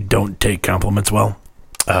I don't take compliments well.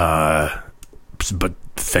 But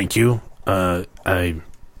thank you.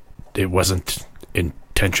 It wasn't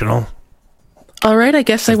intentional. All right, I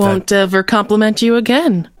guess I won't ever compliment you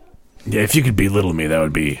again. Yeah, if you could belittle me, that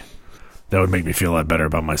would make me feel a lot better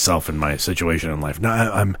about myself and my situation in life. No,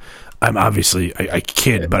 I'm obviously I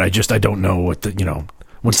kid, but I don't know what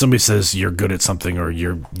when somebody says you're good at something or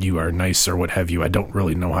you are nice or what have you, I don't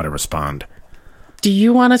really know how to respond. Do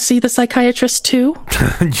you want to see the psychiatrist too?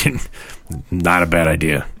 Not a bad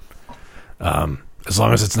idea. As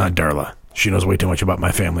long as it's not Darla. She knows way too much about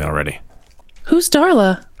my family already. Who's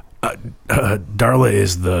Darla? Darla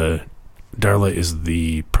is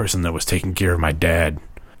the person that was taking care of my dad.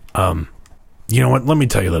 You know what? Let me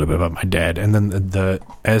tell you a little bit about my dad. And then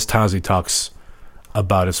as Tazi talks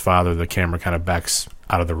about his father, the camera kind of backs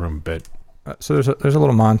out of the room a bit. So there's a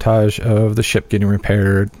little montage of the ship getting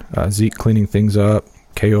repaired, Zeke cleaning things up,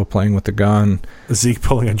 KO playing with the gun, Zeke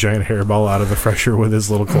pulling a giant hairball out of the fresher with his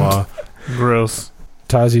little claw. Gross.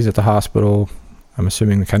 Tazi's at the hospital I'm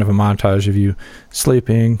assuming kind of a montage of you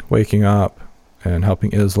sleeping, waking up, and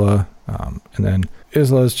helping Isla. And then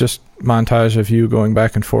Isla's just montage of you going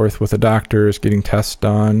back and forth with the doctors, getting tests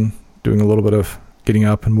done, doing a little bit of getting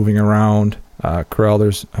up and moving around. Corell,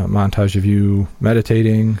 there's a montage of you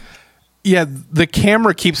meditating. Yeah, the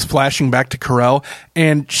camera keeps flashing back to Corell,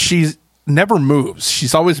 and she's never moves.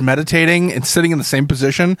 She's always meditating and sitting in the same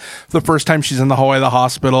position. The first time she's in the hallway of the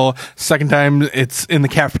hospital, second time it's in the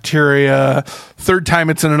cafeteria, third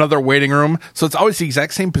time it's in another waiting room. So it's always the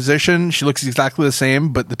exact same position. She looks exactly the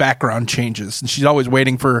same, but the background changes. And she's always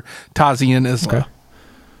waiting for Tazi and Isla. Okay.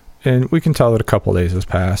 And we can tell that a couple days has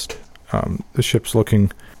passed. The ship's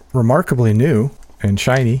looking remarkably new and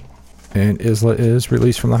shiny, and Isla is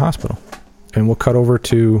released from the hospital. And we'll cut over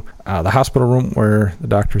to the hospital room where the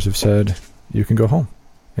doctors have said you can go home.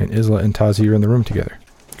 And Isla and Tazi are in the room together.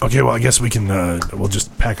 Okay, well, I guess we can. We'll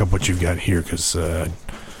just pack up what you've got here because,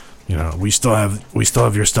 we still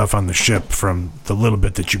have your stuff on the ship from the little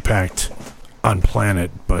bit that you packed on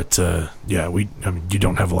planet. But you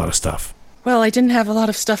don't have a lot of stuff. Well, I didn't have a lot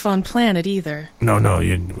of stuff on planet either. No,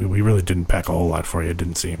 we really didn't pack a whole lot for you. It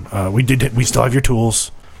didn't seem. We still have your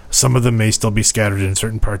tools. Some of them may still be scattered in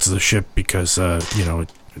certain parts of the ship because,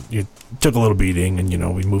 it took a little beating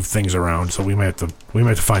and, we moved things around. So we might have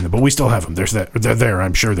to find them. But we still have them. They're there.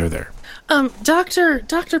 I'm sure they're there.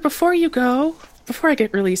 Doctor, before I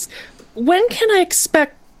get released, when can I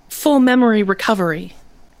expect full memory recovery?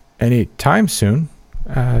 Any time soon.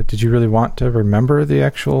 Did you really want to remember the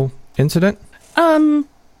actual incident?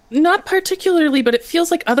 Not particularly, but it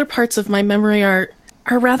feels like other parts of my memory are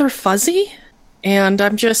rather fuzzy. And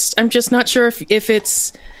I'm just not sure if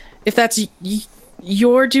that's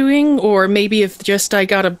your doing, or maybe if just I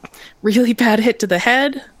got a really bad hit to the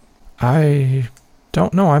head. I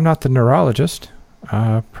don't know. I'm not the neurologist.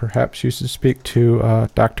 Perhaps you should speak to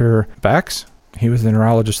Dr. Bax. He was the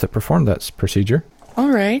neurologist that performed that procedure. All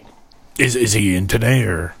right. Is he in today,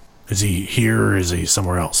 or is he here, or is he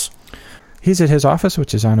somewhere else? He's at his office,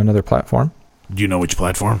 which is on another platform. Do you know which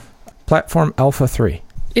platform? Platform Alpha 3.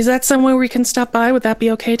 Is that somewhere we can stop by? Would that be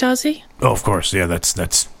okay, Tazi? Oh, of course. Yeah,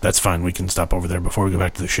 that's fine. We can stop over there before we go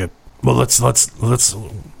back to the ship. Well,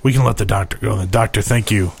 we can let the doctor go. The doctor, thank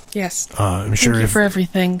you. Yes. I'm sure thank you for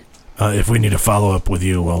everything. If we need a follow up with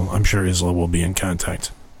you, well, I'm sure Isla will be in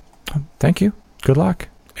contact. Thank you. Good luck.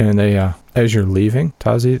 And they, as you're leaving,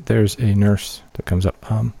 Tazi, there's a nurse that comes up.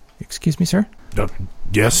 Excuse me, sir?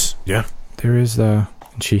 Yes. Yeah. There is and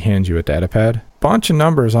she hands you a data pad. Bunch of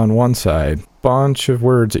numbers on one side. Bunch of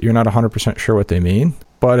words that you're not 100% sure what they mean.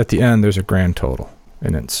 But at the end, there's a grand total.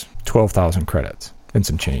 And it's 12,000 credits and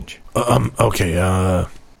some change. Okay.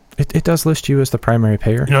 It does list you as the primary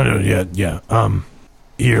payer. No, yeah.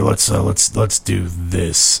 Here, let's do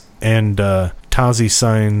this. And Tazi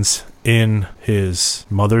signs in his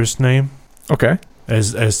mother's name. Okay.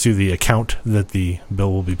 As to the account that the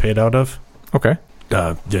bill will be paid out of. Okay.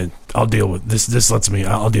 I'll deal with this.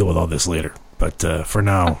 I'll deal with all this later. But for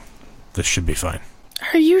now, this should be fine.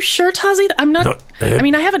 Are you sure, Tazi? I'm not. I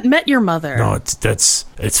mean, I haven't met your mother. No,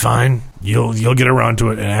 it's fine. You'll get around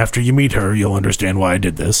to it, and after you meet her, you'll understand why I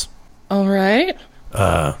did this. All right.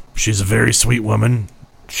 She's a very sweet woman.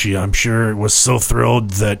 I'm sure, was so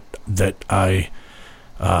thrilled that I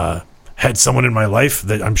had someone in my life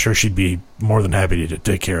that I'm sure she'd be more than happy to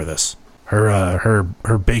take care of this.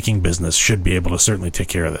 Her baking business should be able to certainly take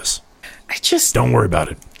care of this. Don't worry about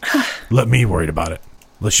it. Let me worry about it.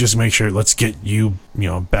 Let's just make sure. Let's get you,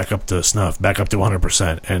 back up to snuff, back up to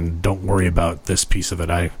 100%, and don't worry about this piece of it.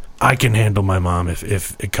 I can handle my mom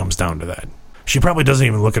if it comes down to that. She probably doesn't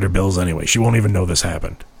even look at her bills anyway. She won't even know this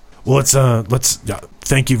happened. Well, let's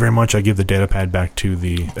thank you very much. I give the data pad back to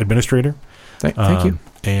the administrator. Thank you.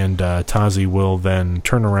 And Tazi will then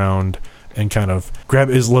turn around and kind of grab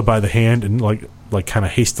Isla by the hand and like kind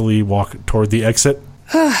of hastily walk toward the exit.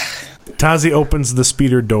 Tazi opens the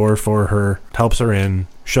speeder door for her, helps her in,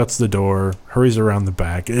 shuts the door, hurries around the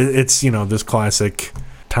back. It's this classic.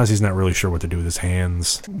 Tazi's not really sure what to do with his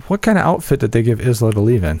hands. What kind of outfit did they give Isla to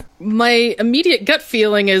leave in? My immediate gut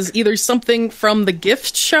feeling is either something from the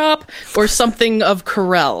gift shop or something of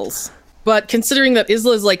Corell's. But considering that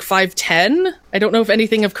Isla is like 5'10", I don't know if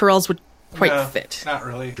anything of Corell's would quite fit. Not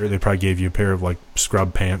really. Sure, they probably gave you a pair of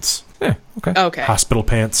scrub pants. Yeah, okay. Okay. Hospital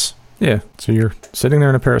pants. Yeah, so you're sitting there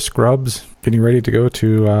in a pair of scrubs, getting ready to go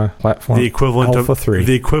to platform the equivalent Alpha of 3.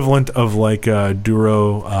 The equivalent of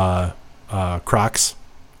Duro Crocs.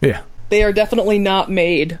 Yeah. They are definitely not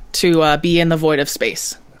made to be in the void of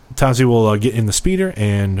space. Tazi will get in the speeder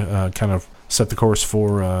and kind of set the course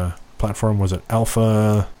for platform. Was it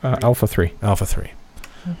Alpha? Alpha 3. Alpha 3.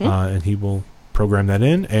 Mm-hmm. And he will program that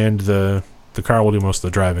in, and the the car will do most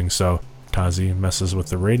of the driving, so Tazi messes with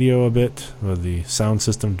the radio a bit, with the sound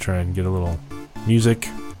system to try and get a little music.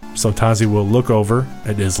 So Tazi will look over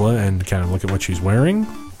at Isla and kind of look at what she's wearing,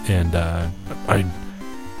 and that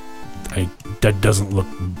doesn't look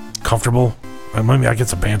comfortable. I mean, I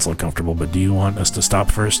guess the pants look comfortable, but do you want us to stop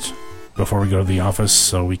first before we go to the office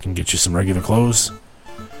so we can get you some regular clothes?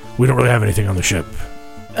 We don't really have anything on the ship.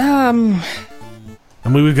 I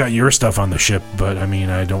mean, we've got your stuff on the ship, but I mean,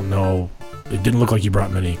 I don't know. It didn't look like you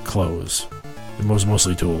brought many clothes. It was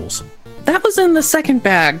mostly tools. That was in the second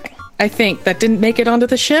bag, I think, that didn't make it onto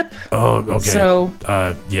the ship. Oh, okay. So,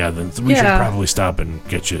 yeah, then we should probably stop and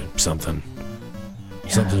get you something.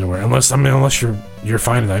 Something to wear. Unless you're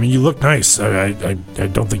fine with that. I mean, you look nice. I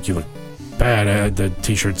don't think you look bad. The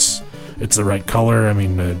t-shirt's, it's the right color. I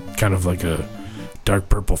mean, kind of like a dark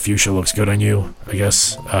purple fuchsia looks good on you, I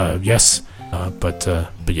guess. Yes. But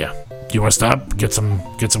yeah. Do you want to stop? Get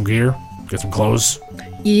some gear? Get some clothes?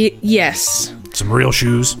 Yes. Some real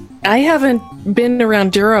shoes? I haven't been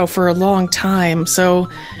around Duro for a long time, so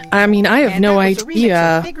I mean, I have no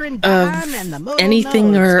idea of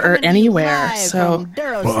anything or anywhere. So,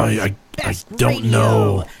 well, I don't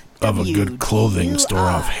know of a good clothing store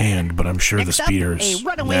offhand, but I'm sure the Speeder's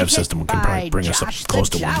nav system can probably bring us up close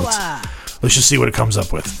to one. Let's just see what it comes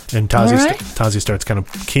up with. And Tazi starts kind of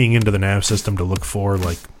keying into the nav system to look for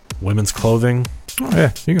like women's clothing. Oh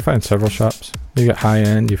yeah, you can find several shops. You got high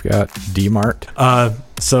end. You've got D-Mart.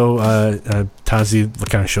 So Tazi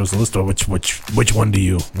kind of shows the list of which one do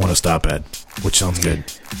you want to stop at? Which sounds good.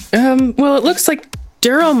 Well, it looks like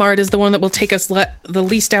Duromart is the one that will take us the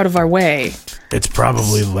least out of our way. It's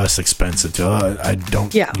probably less expensive. I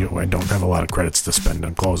don't have a lot of credits to spend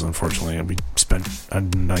on clothes, unfortunately. And we spent a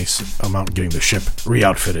nice amount getting the ship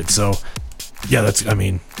re-outfitted. So, yeah,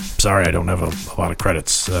 sorry, I don't have a lot of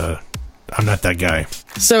credits. I'm not that guy.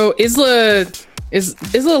 So Isla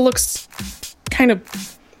looks kind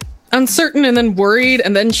of uncertain and then worried,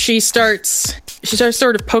 and then she starts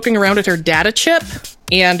sort of poking around at her data chip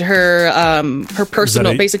and her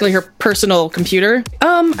personal, basically her personal computer.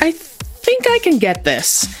 I think I can get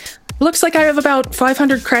this. Looks like I have about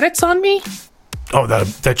 500 credits on me. Oh,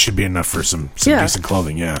 that should be enough for some decent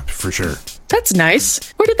clothing. Yeah, for sure. That's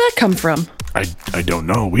nice. Where did that come from? I don't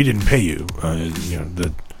know. We didn't pay you.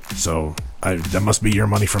 So that must be your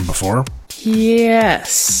money from before?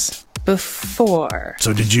 Yes, before.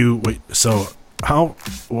 So did you wait? So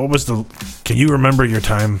can you remember your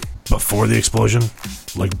time before the explosion?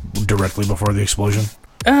 Like directly before the explosion?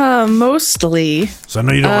 Mostly. So I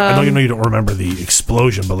know you don't remember the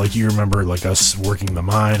explosion, but like you remember like us working the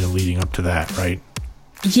mine and leading up to that, right?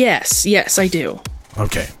 Yes, I do.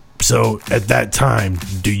 Okay. So at that time,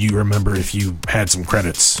 do you remember if you had some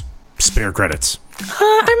credits, spare credits?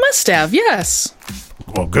 I must have, yes.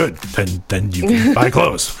 Well, good. Then you can buy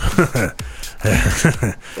clothes.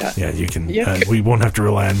 Yeah, you can. We won't have to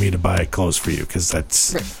rely on me to buy clothes for you because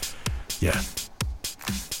that's yeah.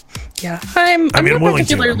 I'm willing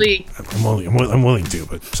particularly. I'm willing to,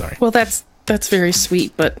 but sorry. Well, that's very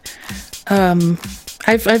sweet, but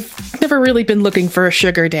I've never really been looking for a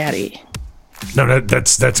sugar daddy. No,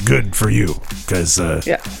 that's good for you because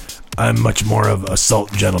I'm much more of a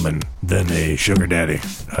salt gentleman than a sugar daddy.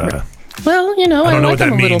 Well, I don't know what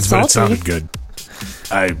that means, but it sounded good.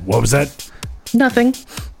 What was that? Nothing.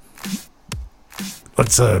 I'm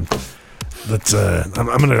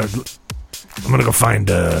gonna go find.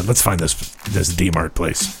 Let's find this D-Mart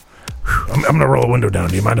place. I'm gonna roll a window down.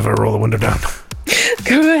 Do you mind if I roll a window down?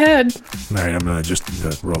 Go ahead. All right, I'm gonna just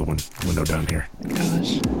roll the window down here.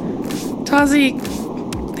 Gosh, Tazi,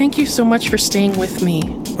 thank you so much for staying with me.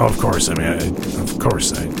 Oh, of course. I mean, I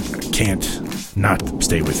can't not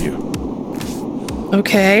stay with you.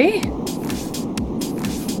 Okay.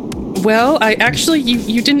 Well,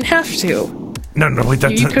 you didn't have to. No, wait,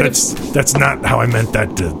 that's not how I meant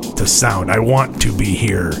that to sound. I want to be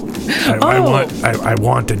here. I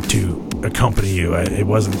wanted to accompany you.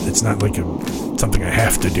 It's not like something I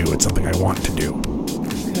have to do. It's something I want to do.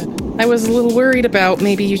 Good. I was a little worried about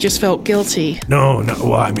maybe you just felt guilty. No.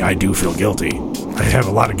 Well, I mean, I do feel guilty. I have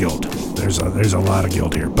a lot of guilt. There's a lot of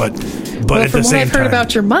guilt here, but at the same time, from what I've heard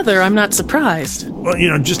about your mother, I'm not surprised. Well,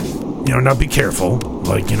 now be careful.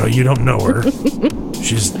 Like, you don't know her.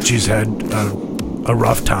 She's had a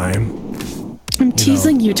rough time. I'm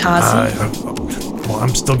teasing you, Tazi. Well,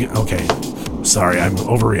 I'm still getting... Okay. Sorry, I'm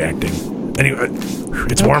overreacting. Anyway,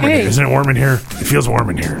 it's warm in here. Isn't it warm in here? It feels warm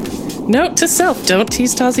in here. Note to self, don't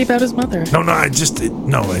tease Tazi about his mother. No,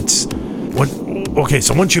 it's... Okay,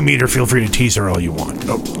 so once you meet her, feel free to tease her all you want.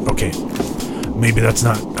 Oh, okay. Maybe that's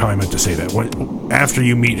not how I meant to say that. After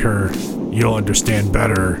you meet her, you'll understand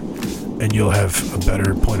better, and you'll have a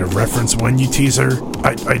better point of reference when you tease her.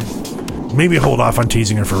 I maybe hold off on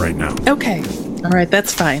teasing her for right now. Okay. All right,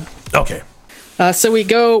 that's fine. Okay. So we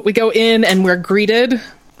go in and we're greeted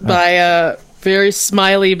by a very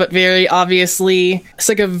smiley but very obviously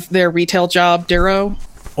sick of their retail job Duro.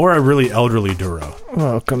 Or a really elderly Duro.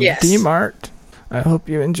 Welcome Yes. to D-Mart. I hope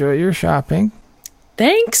you enjoy your shopping.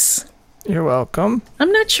 Thanks. You're welcome.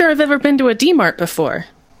 I'm not sure I've ever been to a D-Mart before.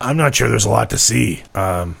 I'm not sure there's a lot to see.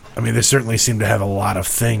 I mean, they certainly seem to have a lot of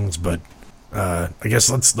things, but I guess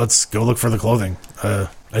let's go look for the clothing. I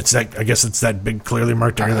guess it's that big clearly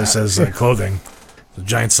marked area that says clothing. The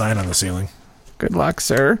giant sign on the ceiling. Good luck,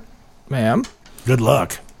 sir. Ma'am. Good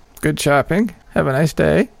luck. Good shopping. Have a nice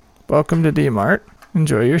day. Welcome to D-Mart.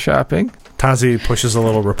 Enjoy your shopping. Tazi pushes a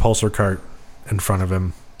little repulsor cart in front of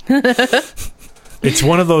him. It's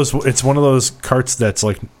one of those carts that's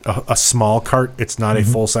like a small cart. It's not a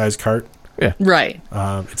full-size cart. Right.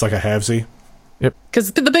 It's like a halvesy.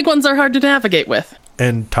 Because the big ones are hard to navigate with.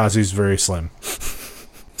 And Tazi's very slim.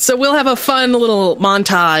 So we'll have a fun little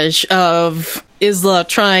montage of Isla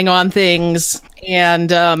trying on things, and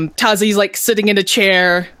Tazi's like sitting in a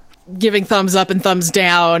chair, giving thumbs up and thumbs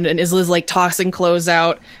down, and Isla's like tossing clothes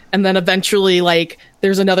out, and then eventually like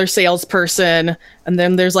there's another salesperson, and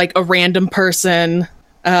then there's like a random person,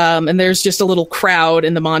 and there's just a little crowd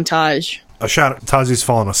in the montage. A shot. Tazi's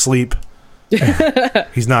fallen asleep.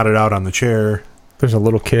 He's nodded out on the chair. There's a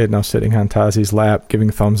little kid now sitting on Tazi's lap,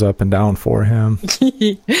 giving thumbs up and down for him.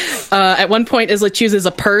 At one point, Isla chooses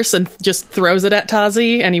a purse and just throws it at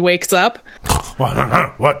Tazi, and he wakes up. What?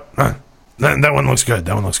 That one looks good.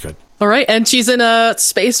 That one looks good. All right, and she's in a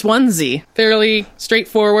space onesie. Fairly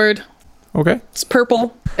straightforward. Okay. It's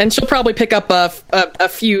purple, and she'll probably pick up a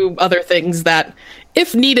few other things that,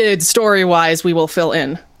 if needed, story-wise, we will fill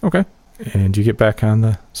in. Okay. And you get back on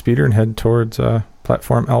the speeder and head towards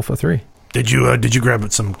platform Alpha 3. Did you grab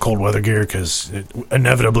some cold weather gear? Because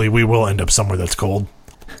inevitably we will end up somewhere that's cold.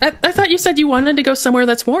 I thought you said you wanted to go somewhere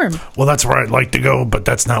that's warm. Well, that's where I'd like to go, but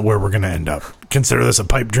that's not where we're going to end up. Consider this a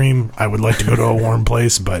pipe dream. I would like to go to a warm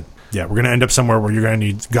place, but yeah, we're going to end up somewhere where you're going to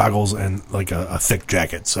need goggles and like a thick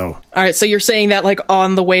jacket. So, all right, so you're saying that like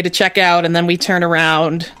on the way to check out, and then we turn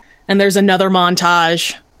around, and there's another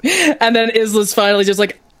montage, and then Isla's finally just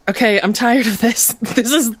like, okay, I'm tired of this.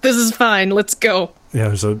 This is fine. Let's go. Yeah,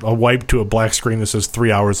 there's a wipe to a black screen that says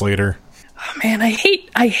 3 hours later. Oh man, I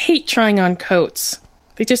hate trying on coats.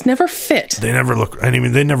 They just never fit. They never look. I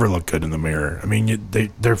mean, they never look good in the mirror. I mean,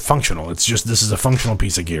 they're functional. It's just this is a functional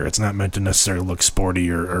piece of gear. It's not meant to necessarily look sporty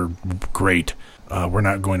or great. We're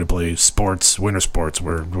not going to play sports, winter sports.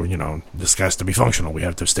 We're this has to be functional. We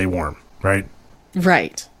have to stay warm, right?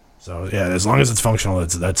 Right. So yeah, as long as it's functional,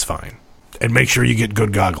 that's fine. And make sure you get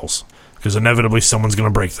good goggles, because inevitably someone's going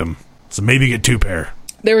to break them. So maybe get 2 pair.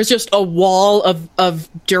 There was just a wall of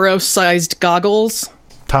Duro-sized goggles.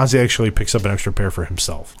 Tazi actually picks up an extra pair for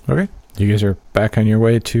himself. Okay. You guys are back on your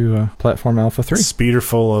way to platform Alpha 3. Speeder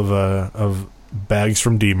full of bags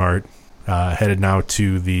from D-Mart. Headed back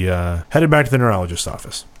to the neurologist's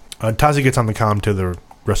office. Tazi gets on the comm to the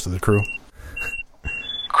rest of the crew.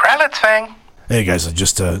 Kralitz Fang. Hey guys,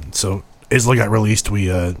 so Isla got released.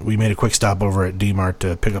 We made a quick stop over at D-Mart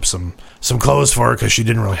to pick up some clothes for her, because she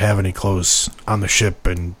didn't really have any clothes on the ship,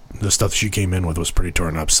 and the stuff she came in with was pretty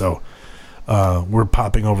torn up. So we're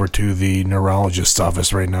popping over to the neurologist's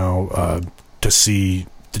office right now to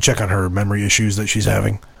check on her memory issues that she's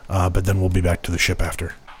having. But then we'll be back to the ship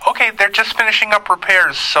after. Okay, they're just finishing up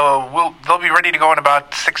repairs, so they'll be ready to go in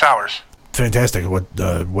about 6 hours. Fantastic.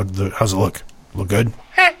 How's it look? Look good?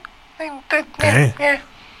 Yeah.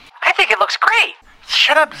 I think it looks great.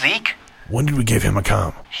 Shut up, Zeke. When did we give him a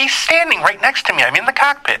comm? He's standing right next to me. I'm in the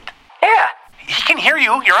cockpit. Yeah. He can hear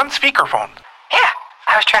you. You're on speakerphone. Yeah.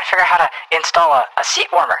 I was trying to figure out how to install a seat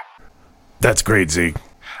warmer. That's great, Zeke.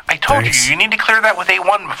 I told Thanks. you need to clear that with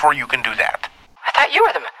A1 before you can do that. I thought you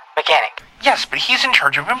were the mechanic. Yes, but he's in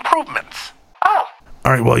charge of improvements. Oh.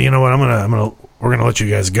 All right. Well, you know what? We're gonna let you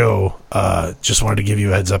guys go. Just wanted to give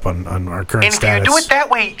you a heads up on our current And if status. you do it that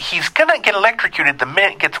way, he's gonna get electrocuted the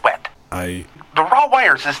minute it gets wet. The raw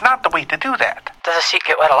wires is not the way to do that. Does the seat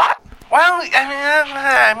get wet a lot? Well,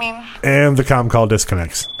 I mean... And the comm call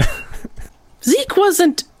disconnects. Zeke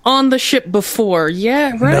wasn't on the ship before,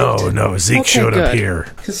 yeah, right? No. Zeke showed up here.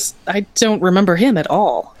 Because I don't remember him at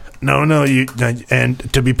all. No.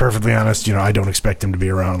 And to be perfectly honest, I don't expect him to be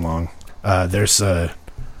around long. That's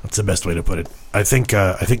the best way to put it. I think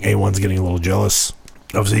A1's getting a little jealous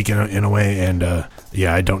of Zeke in a way, and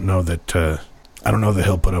I don't know that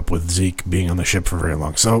he'll put up with Zeke being on the ship for very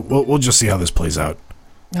long. So we'll just see how this plays out.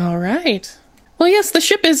 All right. Well, yes, the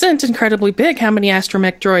ship isn't incredibly big. How many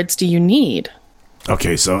astromech droids do you need?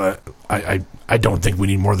 Okay, so I don't think we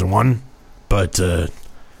need more than one, but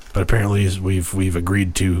apparently we've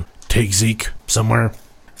agreed to take Zeke somewhere.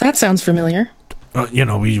 That sounds familiar.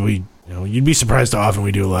 You'd be surprised how often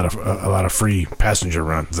we do a lot of free passenger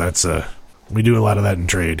runs. That's we do a lot of that in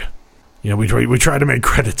trade. We try to make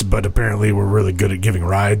credits, but apparently we're really good at giving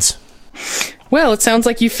rides. Well, it sounds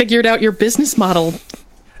like you figured out your business model.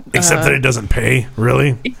 Except that it doesn't pay,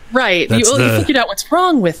 really. Right. You figured out what's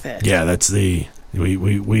wrong with it. Yeah, that's we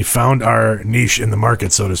found our niche in the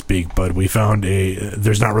market, so to speak, but we found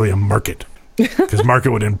there's not really a market. Because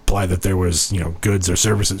market would imply that there was, goods or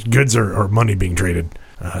services, goods or money being traded.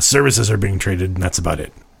 Services are being traded, and that's about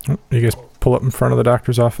it. You guys pull up in front of the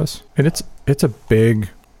doctor's office, and it's a big,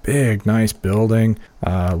 nice building.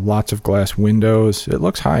 Lots of glass windows. It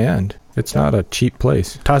looks high end. It's not a cheap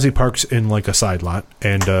place. Tazi parks in like a side lot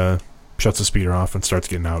and shuts the speeder off and starts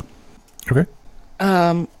getting out. Okay.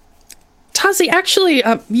 Tazi, actually,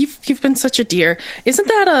 you've been such a dear. Isn't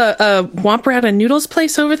that a Womp Rat and Noodles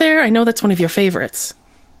place over there? I know that's one of your favorites.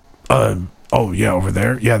 Oh yeah, over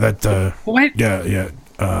there. Yeah, that. What? Yeah.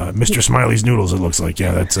 Mr. Smiley's Noodles. It looks like.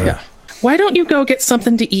 Yeah, that's. Yeah. Why don't you go get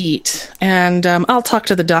something to eat, and I'll talk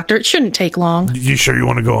to the doctor. It shouldn't take long. You sure you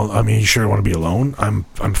want to go? I mean, you sure you want to be alone? I'm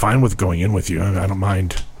fine with going in with you. I don't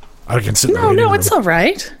mind. I can sit. No, it's all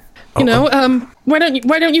right. Why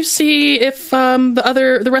don't you see if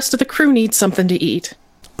the rest of the crew needs something to eat?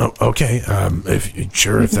 Oh, okay.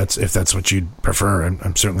 If that's what you'd prefer,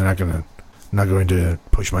 I'm certainly not going to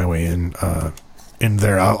push my way in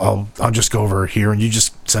there. I'll just go over here, and you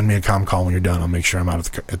just send me a comm call when you're done. I'll make sure I'm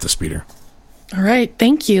out at the speeder. All right,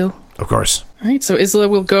 thank you. Of course. All right, so Isla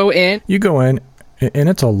will go in. You go in, and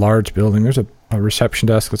it's a large building. There's a reception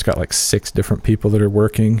desk that's got like 6 different people that are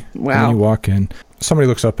working. Wow. And then you walk in. Somebody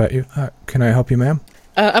looks up at you. Can I help you, ma'am?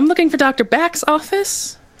 I'm looking for Dr. Back's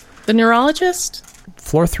office, the neurologist.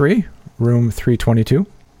 Floor 3, room 322.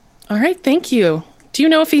 All right, thank you. Do you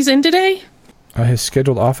know if he's in today? His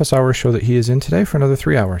scheduled office hours show that he is in today for another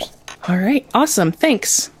 3 hours. All right, awesome.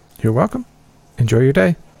 Thanks. You're welcome. Enjoy your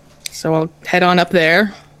day. So I'll head on up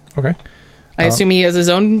there. Okay. I assume he has his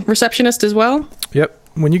own receptionist as well? Yep.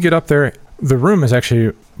 When you get up there, the room is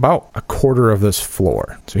actually about a quarter of this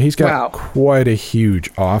floor. So he's got quite a huge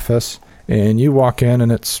office. And you walk in,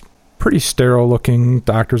 and it's pretty sterile-looking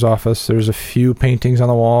doctor's office. There's a few paintings on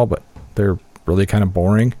the wall, but they're really kind of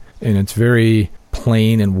boring. And it's very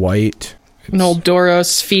plain and white. An old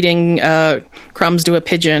Doros feeding crumbs to a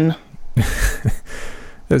pigeon.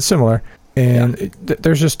 It's similar. And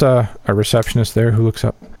there's just a receptionist there who looks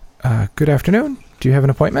up. Good afternoon. Do you have an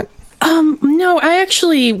appointment? No, I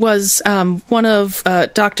actually was one of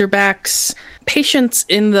Dr. Back's patients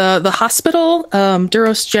in the hospital,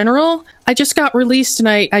 Duros General. I just got released, and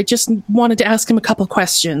I just wanted to ask him a couple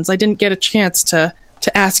questions. I didn't get a chance to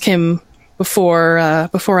ask him before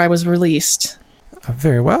I was released.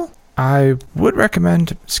 Very well. I would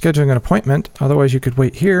recommend scheduling an appointment. Otherwise, you could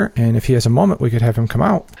wait here, and if he has a moment, we could have him come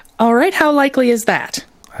out. All right. How likely is that?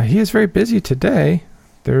 He is very busy today.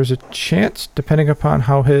 There's a chance, depending upon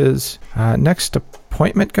how his next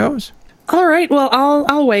appointment goes. All right. Well,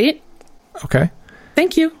 I'll wait. Okay.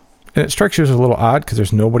 Thank you. And it strikes you as a little odd because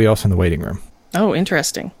there's nobody else in the waiting room. Oh,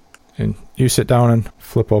 interesting. And you sit down and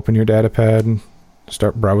flip open your datapad and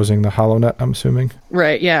start browsing the HoloNet, I'm assuming.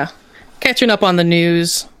 Right, yeah. Catching up on the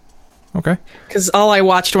news. Okay. Because all I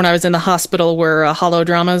watched when I was in the hospital were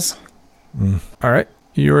holodramas. All right.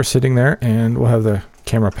 You are sitting there, and we'll have the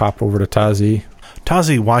camera pop over to Tazi.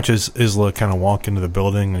 Tazi watches Isla kind of walk into the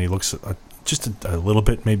building, and he looks just a little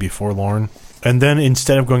bit maybe forlorn. And then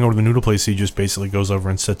instead of going over to the noodle place, he just basically goes over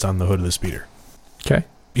and sits on the hood of the speeder. Okay.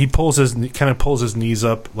 He pulls his knees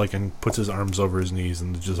up and puts his arms over his knees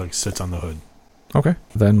and just sits on the hood. Okay.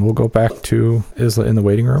 Then we'll go back to Isla in the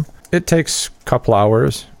waiting room. It takes a couple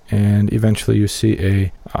hours, and eventually you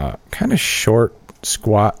see a kind of short,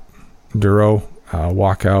 squat Duro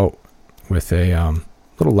walk out with a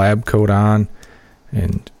little lab coat on,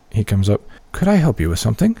 and he comes up. Could I help you with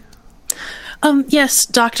something? Yes,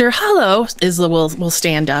 Doctor. Hello. Isla will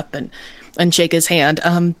stand up and shake his hand.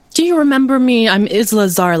 Do you remember me? I'm Isla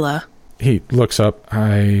Zarla. He looks up.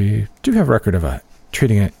 I do have record of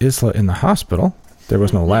treating an Isla in the hospital. There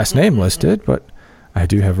was no last name listed, but I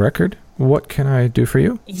do have record. What can I do for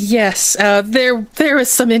you? Yes, there was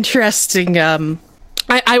some interesting.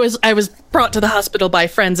 I was brought to the hospital by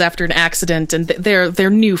friends after an accident, and they're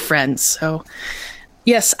new friends. So,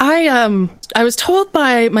 Yes, I was told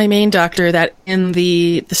by my main doctor that in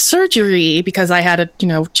the surgery, because I had a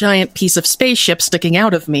giant piece of spaceship sticking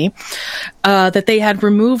out of me, that they had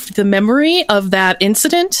removed the memory of that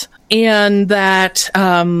incident, and that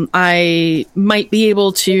I might be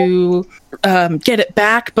able to get it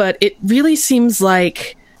back. But it really seems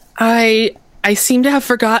like I seem to have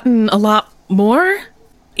forgotten a lot more.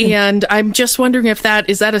 And I'm just wondering if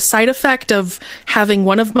is that a side effect of having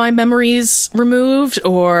one of my memories removed,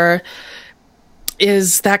 or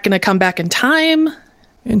is that going to come back in time?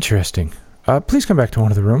 Interesting. Please come back to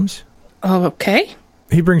one of the rooms. Oh, okay.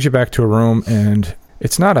 He brings you back to a room, and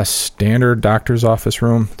it's not a standard doctor's office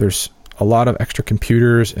room. There's a lot of extra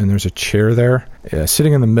computers, and there's a chair there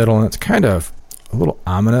sitting in the middle, and it's kind of a little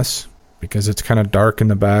ominous because it's kind of dark in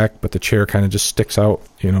the back, but the chair kind of just sticks out,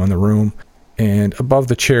 in the room. And above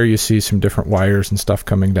the chair, you see some different wires and stuff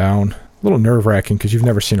coming down. A little nerve-wracking because you've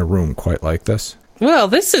never seen a room quite like this. Well,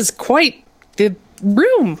 this is quite the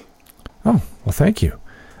room. Oh, well, thank you.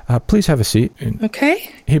 Please have a seat. And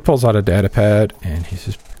okay. He pulls out a data pad, and he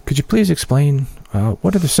says, could you please explain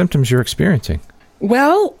what are the symptoms you're experiencing?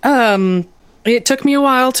 Well, it took me a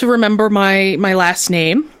while to remember my last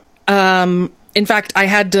name. In fact, I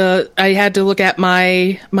had to look at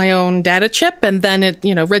my own data chip, and then it,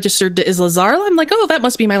 registered to Isla Zarla. I'm like, oh, that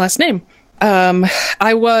must be my last name.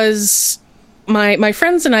 I was my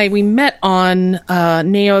friends and we met on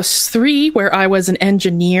Neos 3, where I was an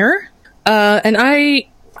engineer, and I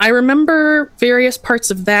remember various parts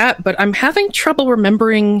of that, but I'm having trouble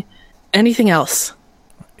remembering anything else.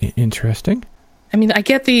 Interesting. I mean, I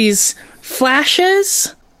get these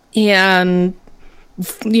flashes and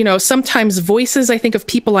sometimes voices I think of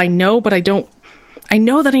people I know, but I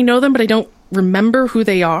know that I know them, but I don't remember who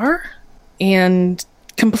they are. And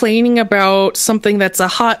complaining about something that's a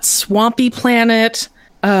hot, swampy planet,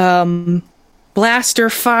 blaster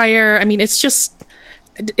fire. I mean,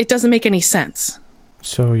 it doesn't make any sense.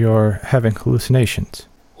 So you're having hallucinations?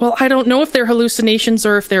 Well, I don't know if they're hallucinations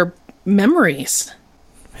or if they're memories.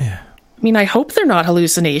 Yeah. I mean, I hope they're not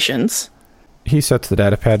hallucinations. He sets the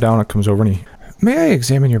data pad down and comes over and may I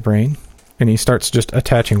examine your brain? And he starts just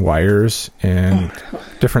attaching wires and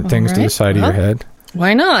different things to the side of your head.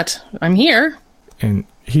 Why not? I'm here. And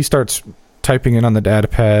he starts typing in on the data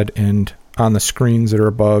pad, and on the screens that are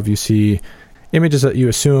above, you see images that you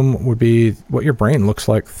assume would be what your brain looks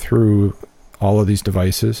like through all of these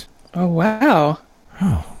devices. Oh, wow.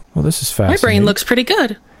 Oh, well, this is fascinating. My brain looks pretty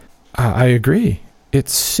good. I agree. It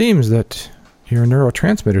seems that your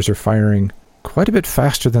neurotransmitters are firing quite a bit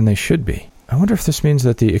faster than they should be. I wonder if this means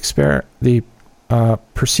that the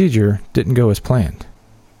procedure didn't go as planned.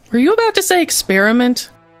 Were you about to say experiment?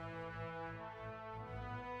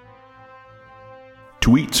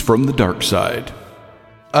 Tweets from the dark side.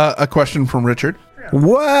 A question from Richard.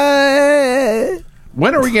 What?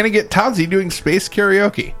 When are we going to get Tazi doing space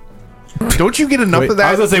karaoke? Don't you get enough of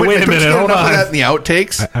that? I was going to say, wait a minute, hold on. Of that in the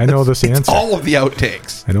outtakes? I know this answer. It's all of the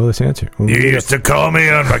outtakes. I know this answer. You used to call me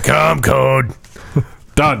on my comm code.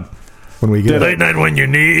 Done. When we get late night when you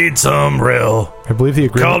need some real. I believe the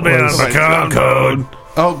agreement called me on my comm code.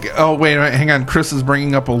 Oh, wait, hang on. Chris is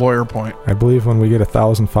bringing up a lawyer point. I believe when we get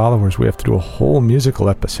 1,000 followers, we have to do a whole musical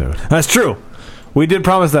episode. That's true. We did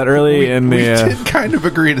promise that early in the... We did kind of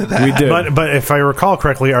agree to that. We did. But if I recall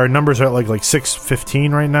correctly, our numbers are at like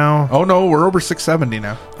 615 right now. Oh, no, we're over 670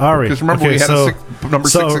 now. All right. Because remember, we had number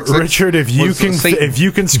 666. Richard, if you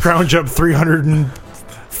can scrounge up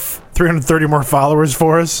 330 more followers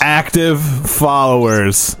for us, active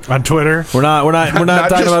followers on Twitter. We're not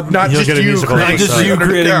talking about not just you creating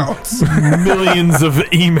millions of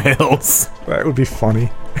emails. That would be funny.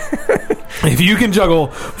 If you can juggle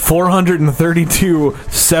 432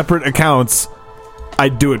 separate accounts,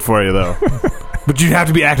 I'd do it for you, though. But you'd have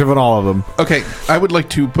to be active on all of them. Okay, I would like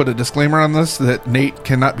to put a disclaimer on this that Nate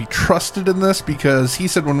cannot be trusted in this because he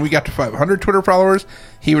said when we got to 500 Twitter followers,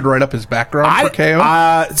 he would write up his background for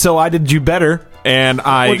KO. So I did you better, and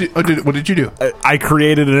what did you do? I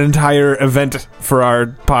created an entire event for our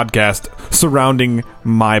podcast surrounding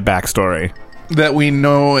my backstory. That we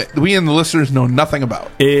and the listeners know nothing about.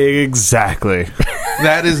 Exactly.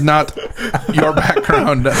 That is not your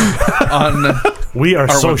background on... We are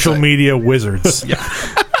social media wizards. Yeah.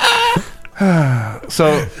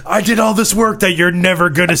 So I did all this work that you're never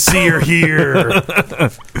gonna see or hear.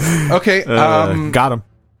 Okay. Got him.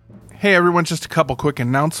 Hey everyone, just a couple quick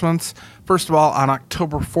announcements. First of all, on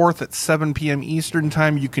October 4th at 7 p.m. Eastern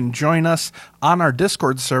Time, you can join us on our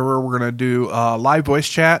Discord server. We're going to do a live voice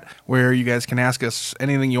chat where you guys can ask us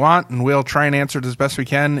anything you want, and we'll try and answer it as best we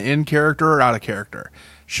can in character or out of character.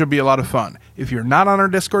 Should be a lot of fun. If you're not on our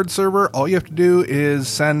Discord server, all you have to do is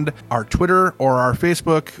send our Twitter or our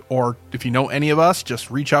Facebook, or if you know any of us, just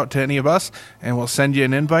reach out to any of us and we'll send you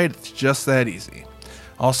an invite. It's just that easy.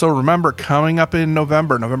 Also, remember, coming up in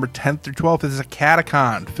November 10th through 12th is a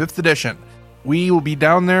Catacon, 5th edition. We will be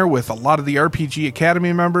down there with a lot of the RPG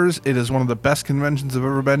Academy members. It is one of the best conventions I've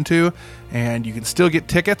ever been to, and you can still get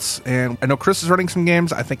tickets. And I know Chris is running some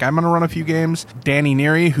games. I think I'm going to run a few games. Danny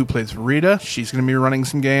Neary, who plays Rita, she's going to be running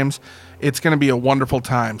some games. It's going to be a wonderful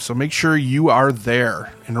time, so make sure you are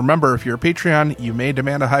there. And remember, if you're a Patreon, you may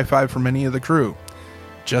demand a high five from any of the crew.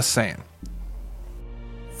 Just saying.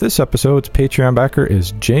 This episode's Patreon backer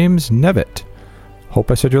is James Nevitt. Hope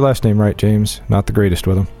I said your last name right, James. Not the greatest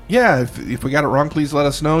with them. Yeah, if we got it wrong, please let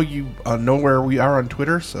us know. You know where we are on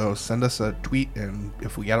Twitter, so send us a tweet, and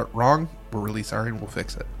if we got it wrong, we're really sorry and we'll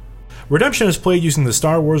fix it. Redemption is played using the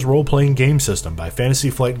Star Wars role-playing game system by Fantasy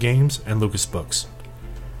Flight Games and Lucas Books.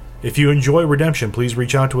 If you enjoy Redemption, please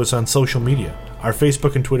reach out to us on social media. Our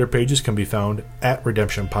Facebook and Twitter pages can be found at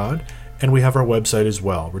RedemptionPod, and we have our website as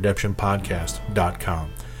well,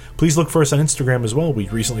 redemptionpodcast.com. Please look for us on Instagram as well. We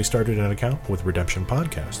recently started an account with Redemption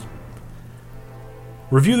Podcast.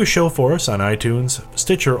 Review the show for us on iTunes,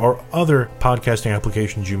 Stitcher, or other podcasting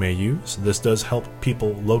applications you may use. This does help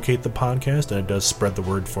people locate the podcast, and it does spread the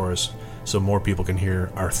word for us so more people can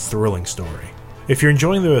hear our thrilling story. If you're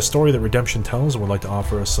enjoying the story that Redemption tells and would like to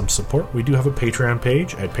offer us some support, we do have a Patreon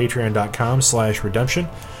page at patreon.com/redemption.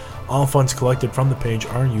 All funds collected from the page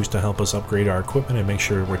are used to help us upgrade our equipment and make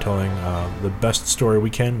sure we're telling the best story we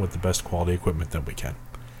can with the best quality equipment that we can.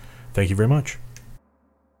 Thank you very much.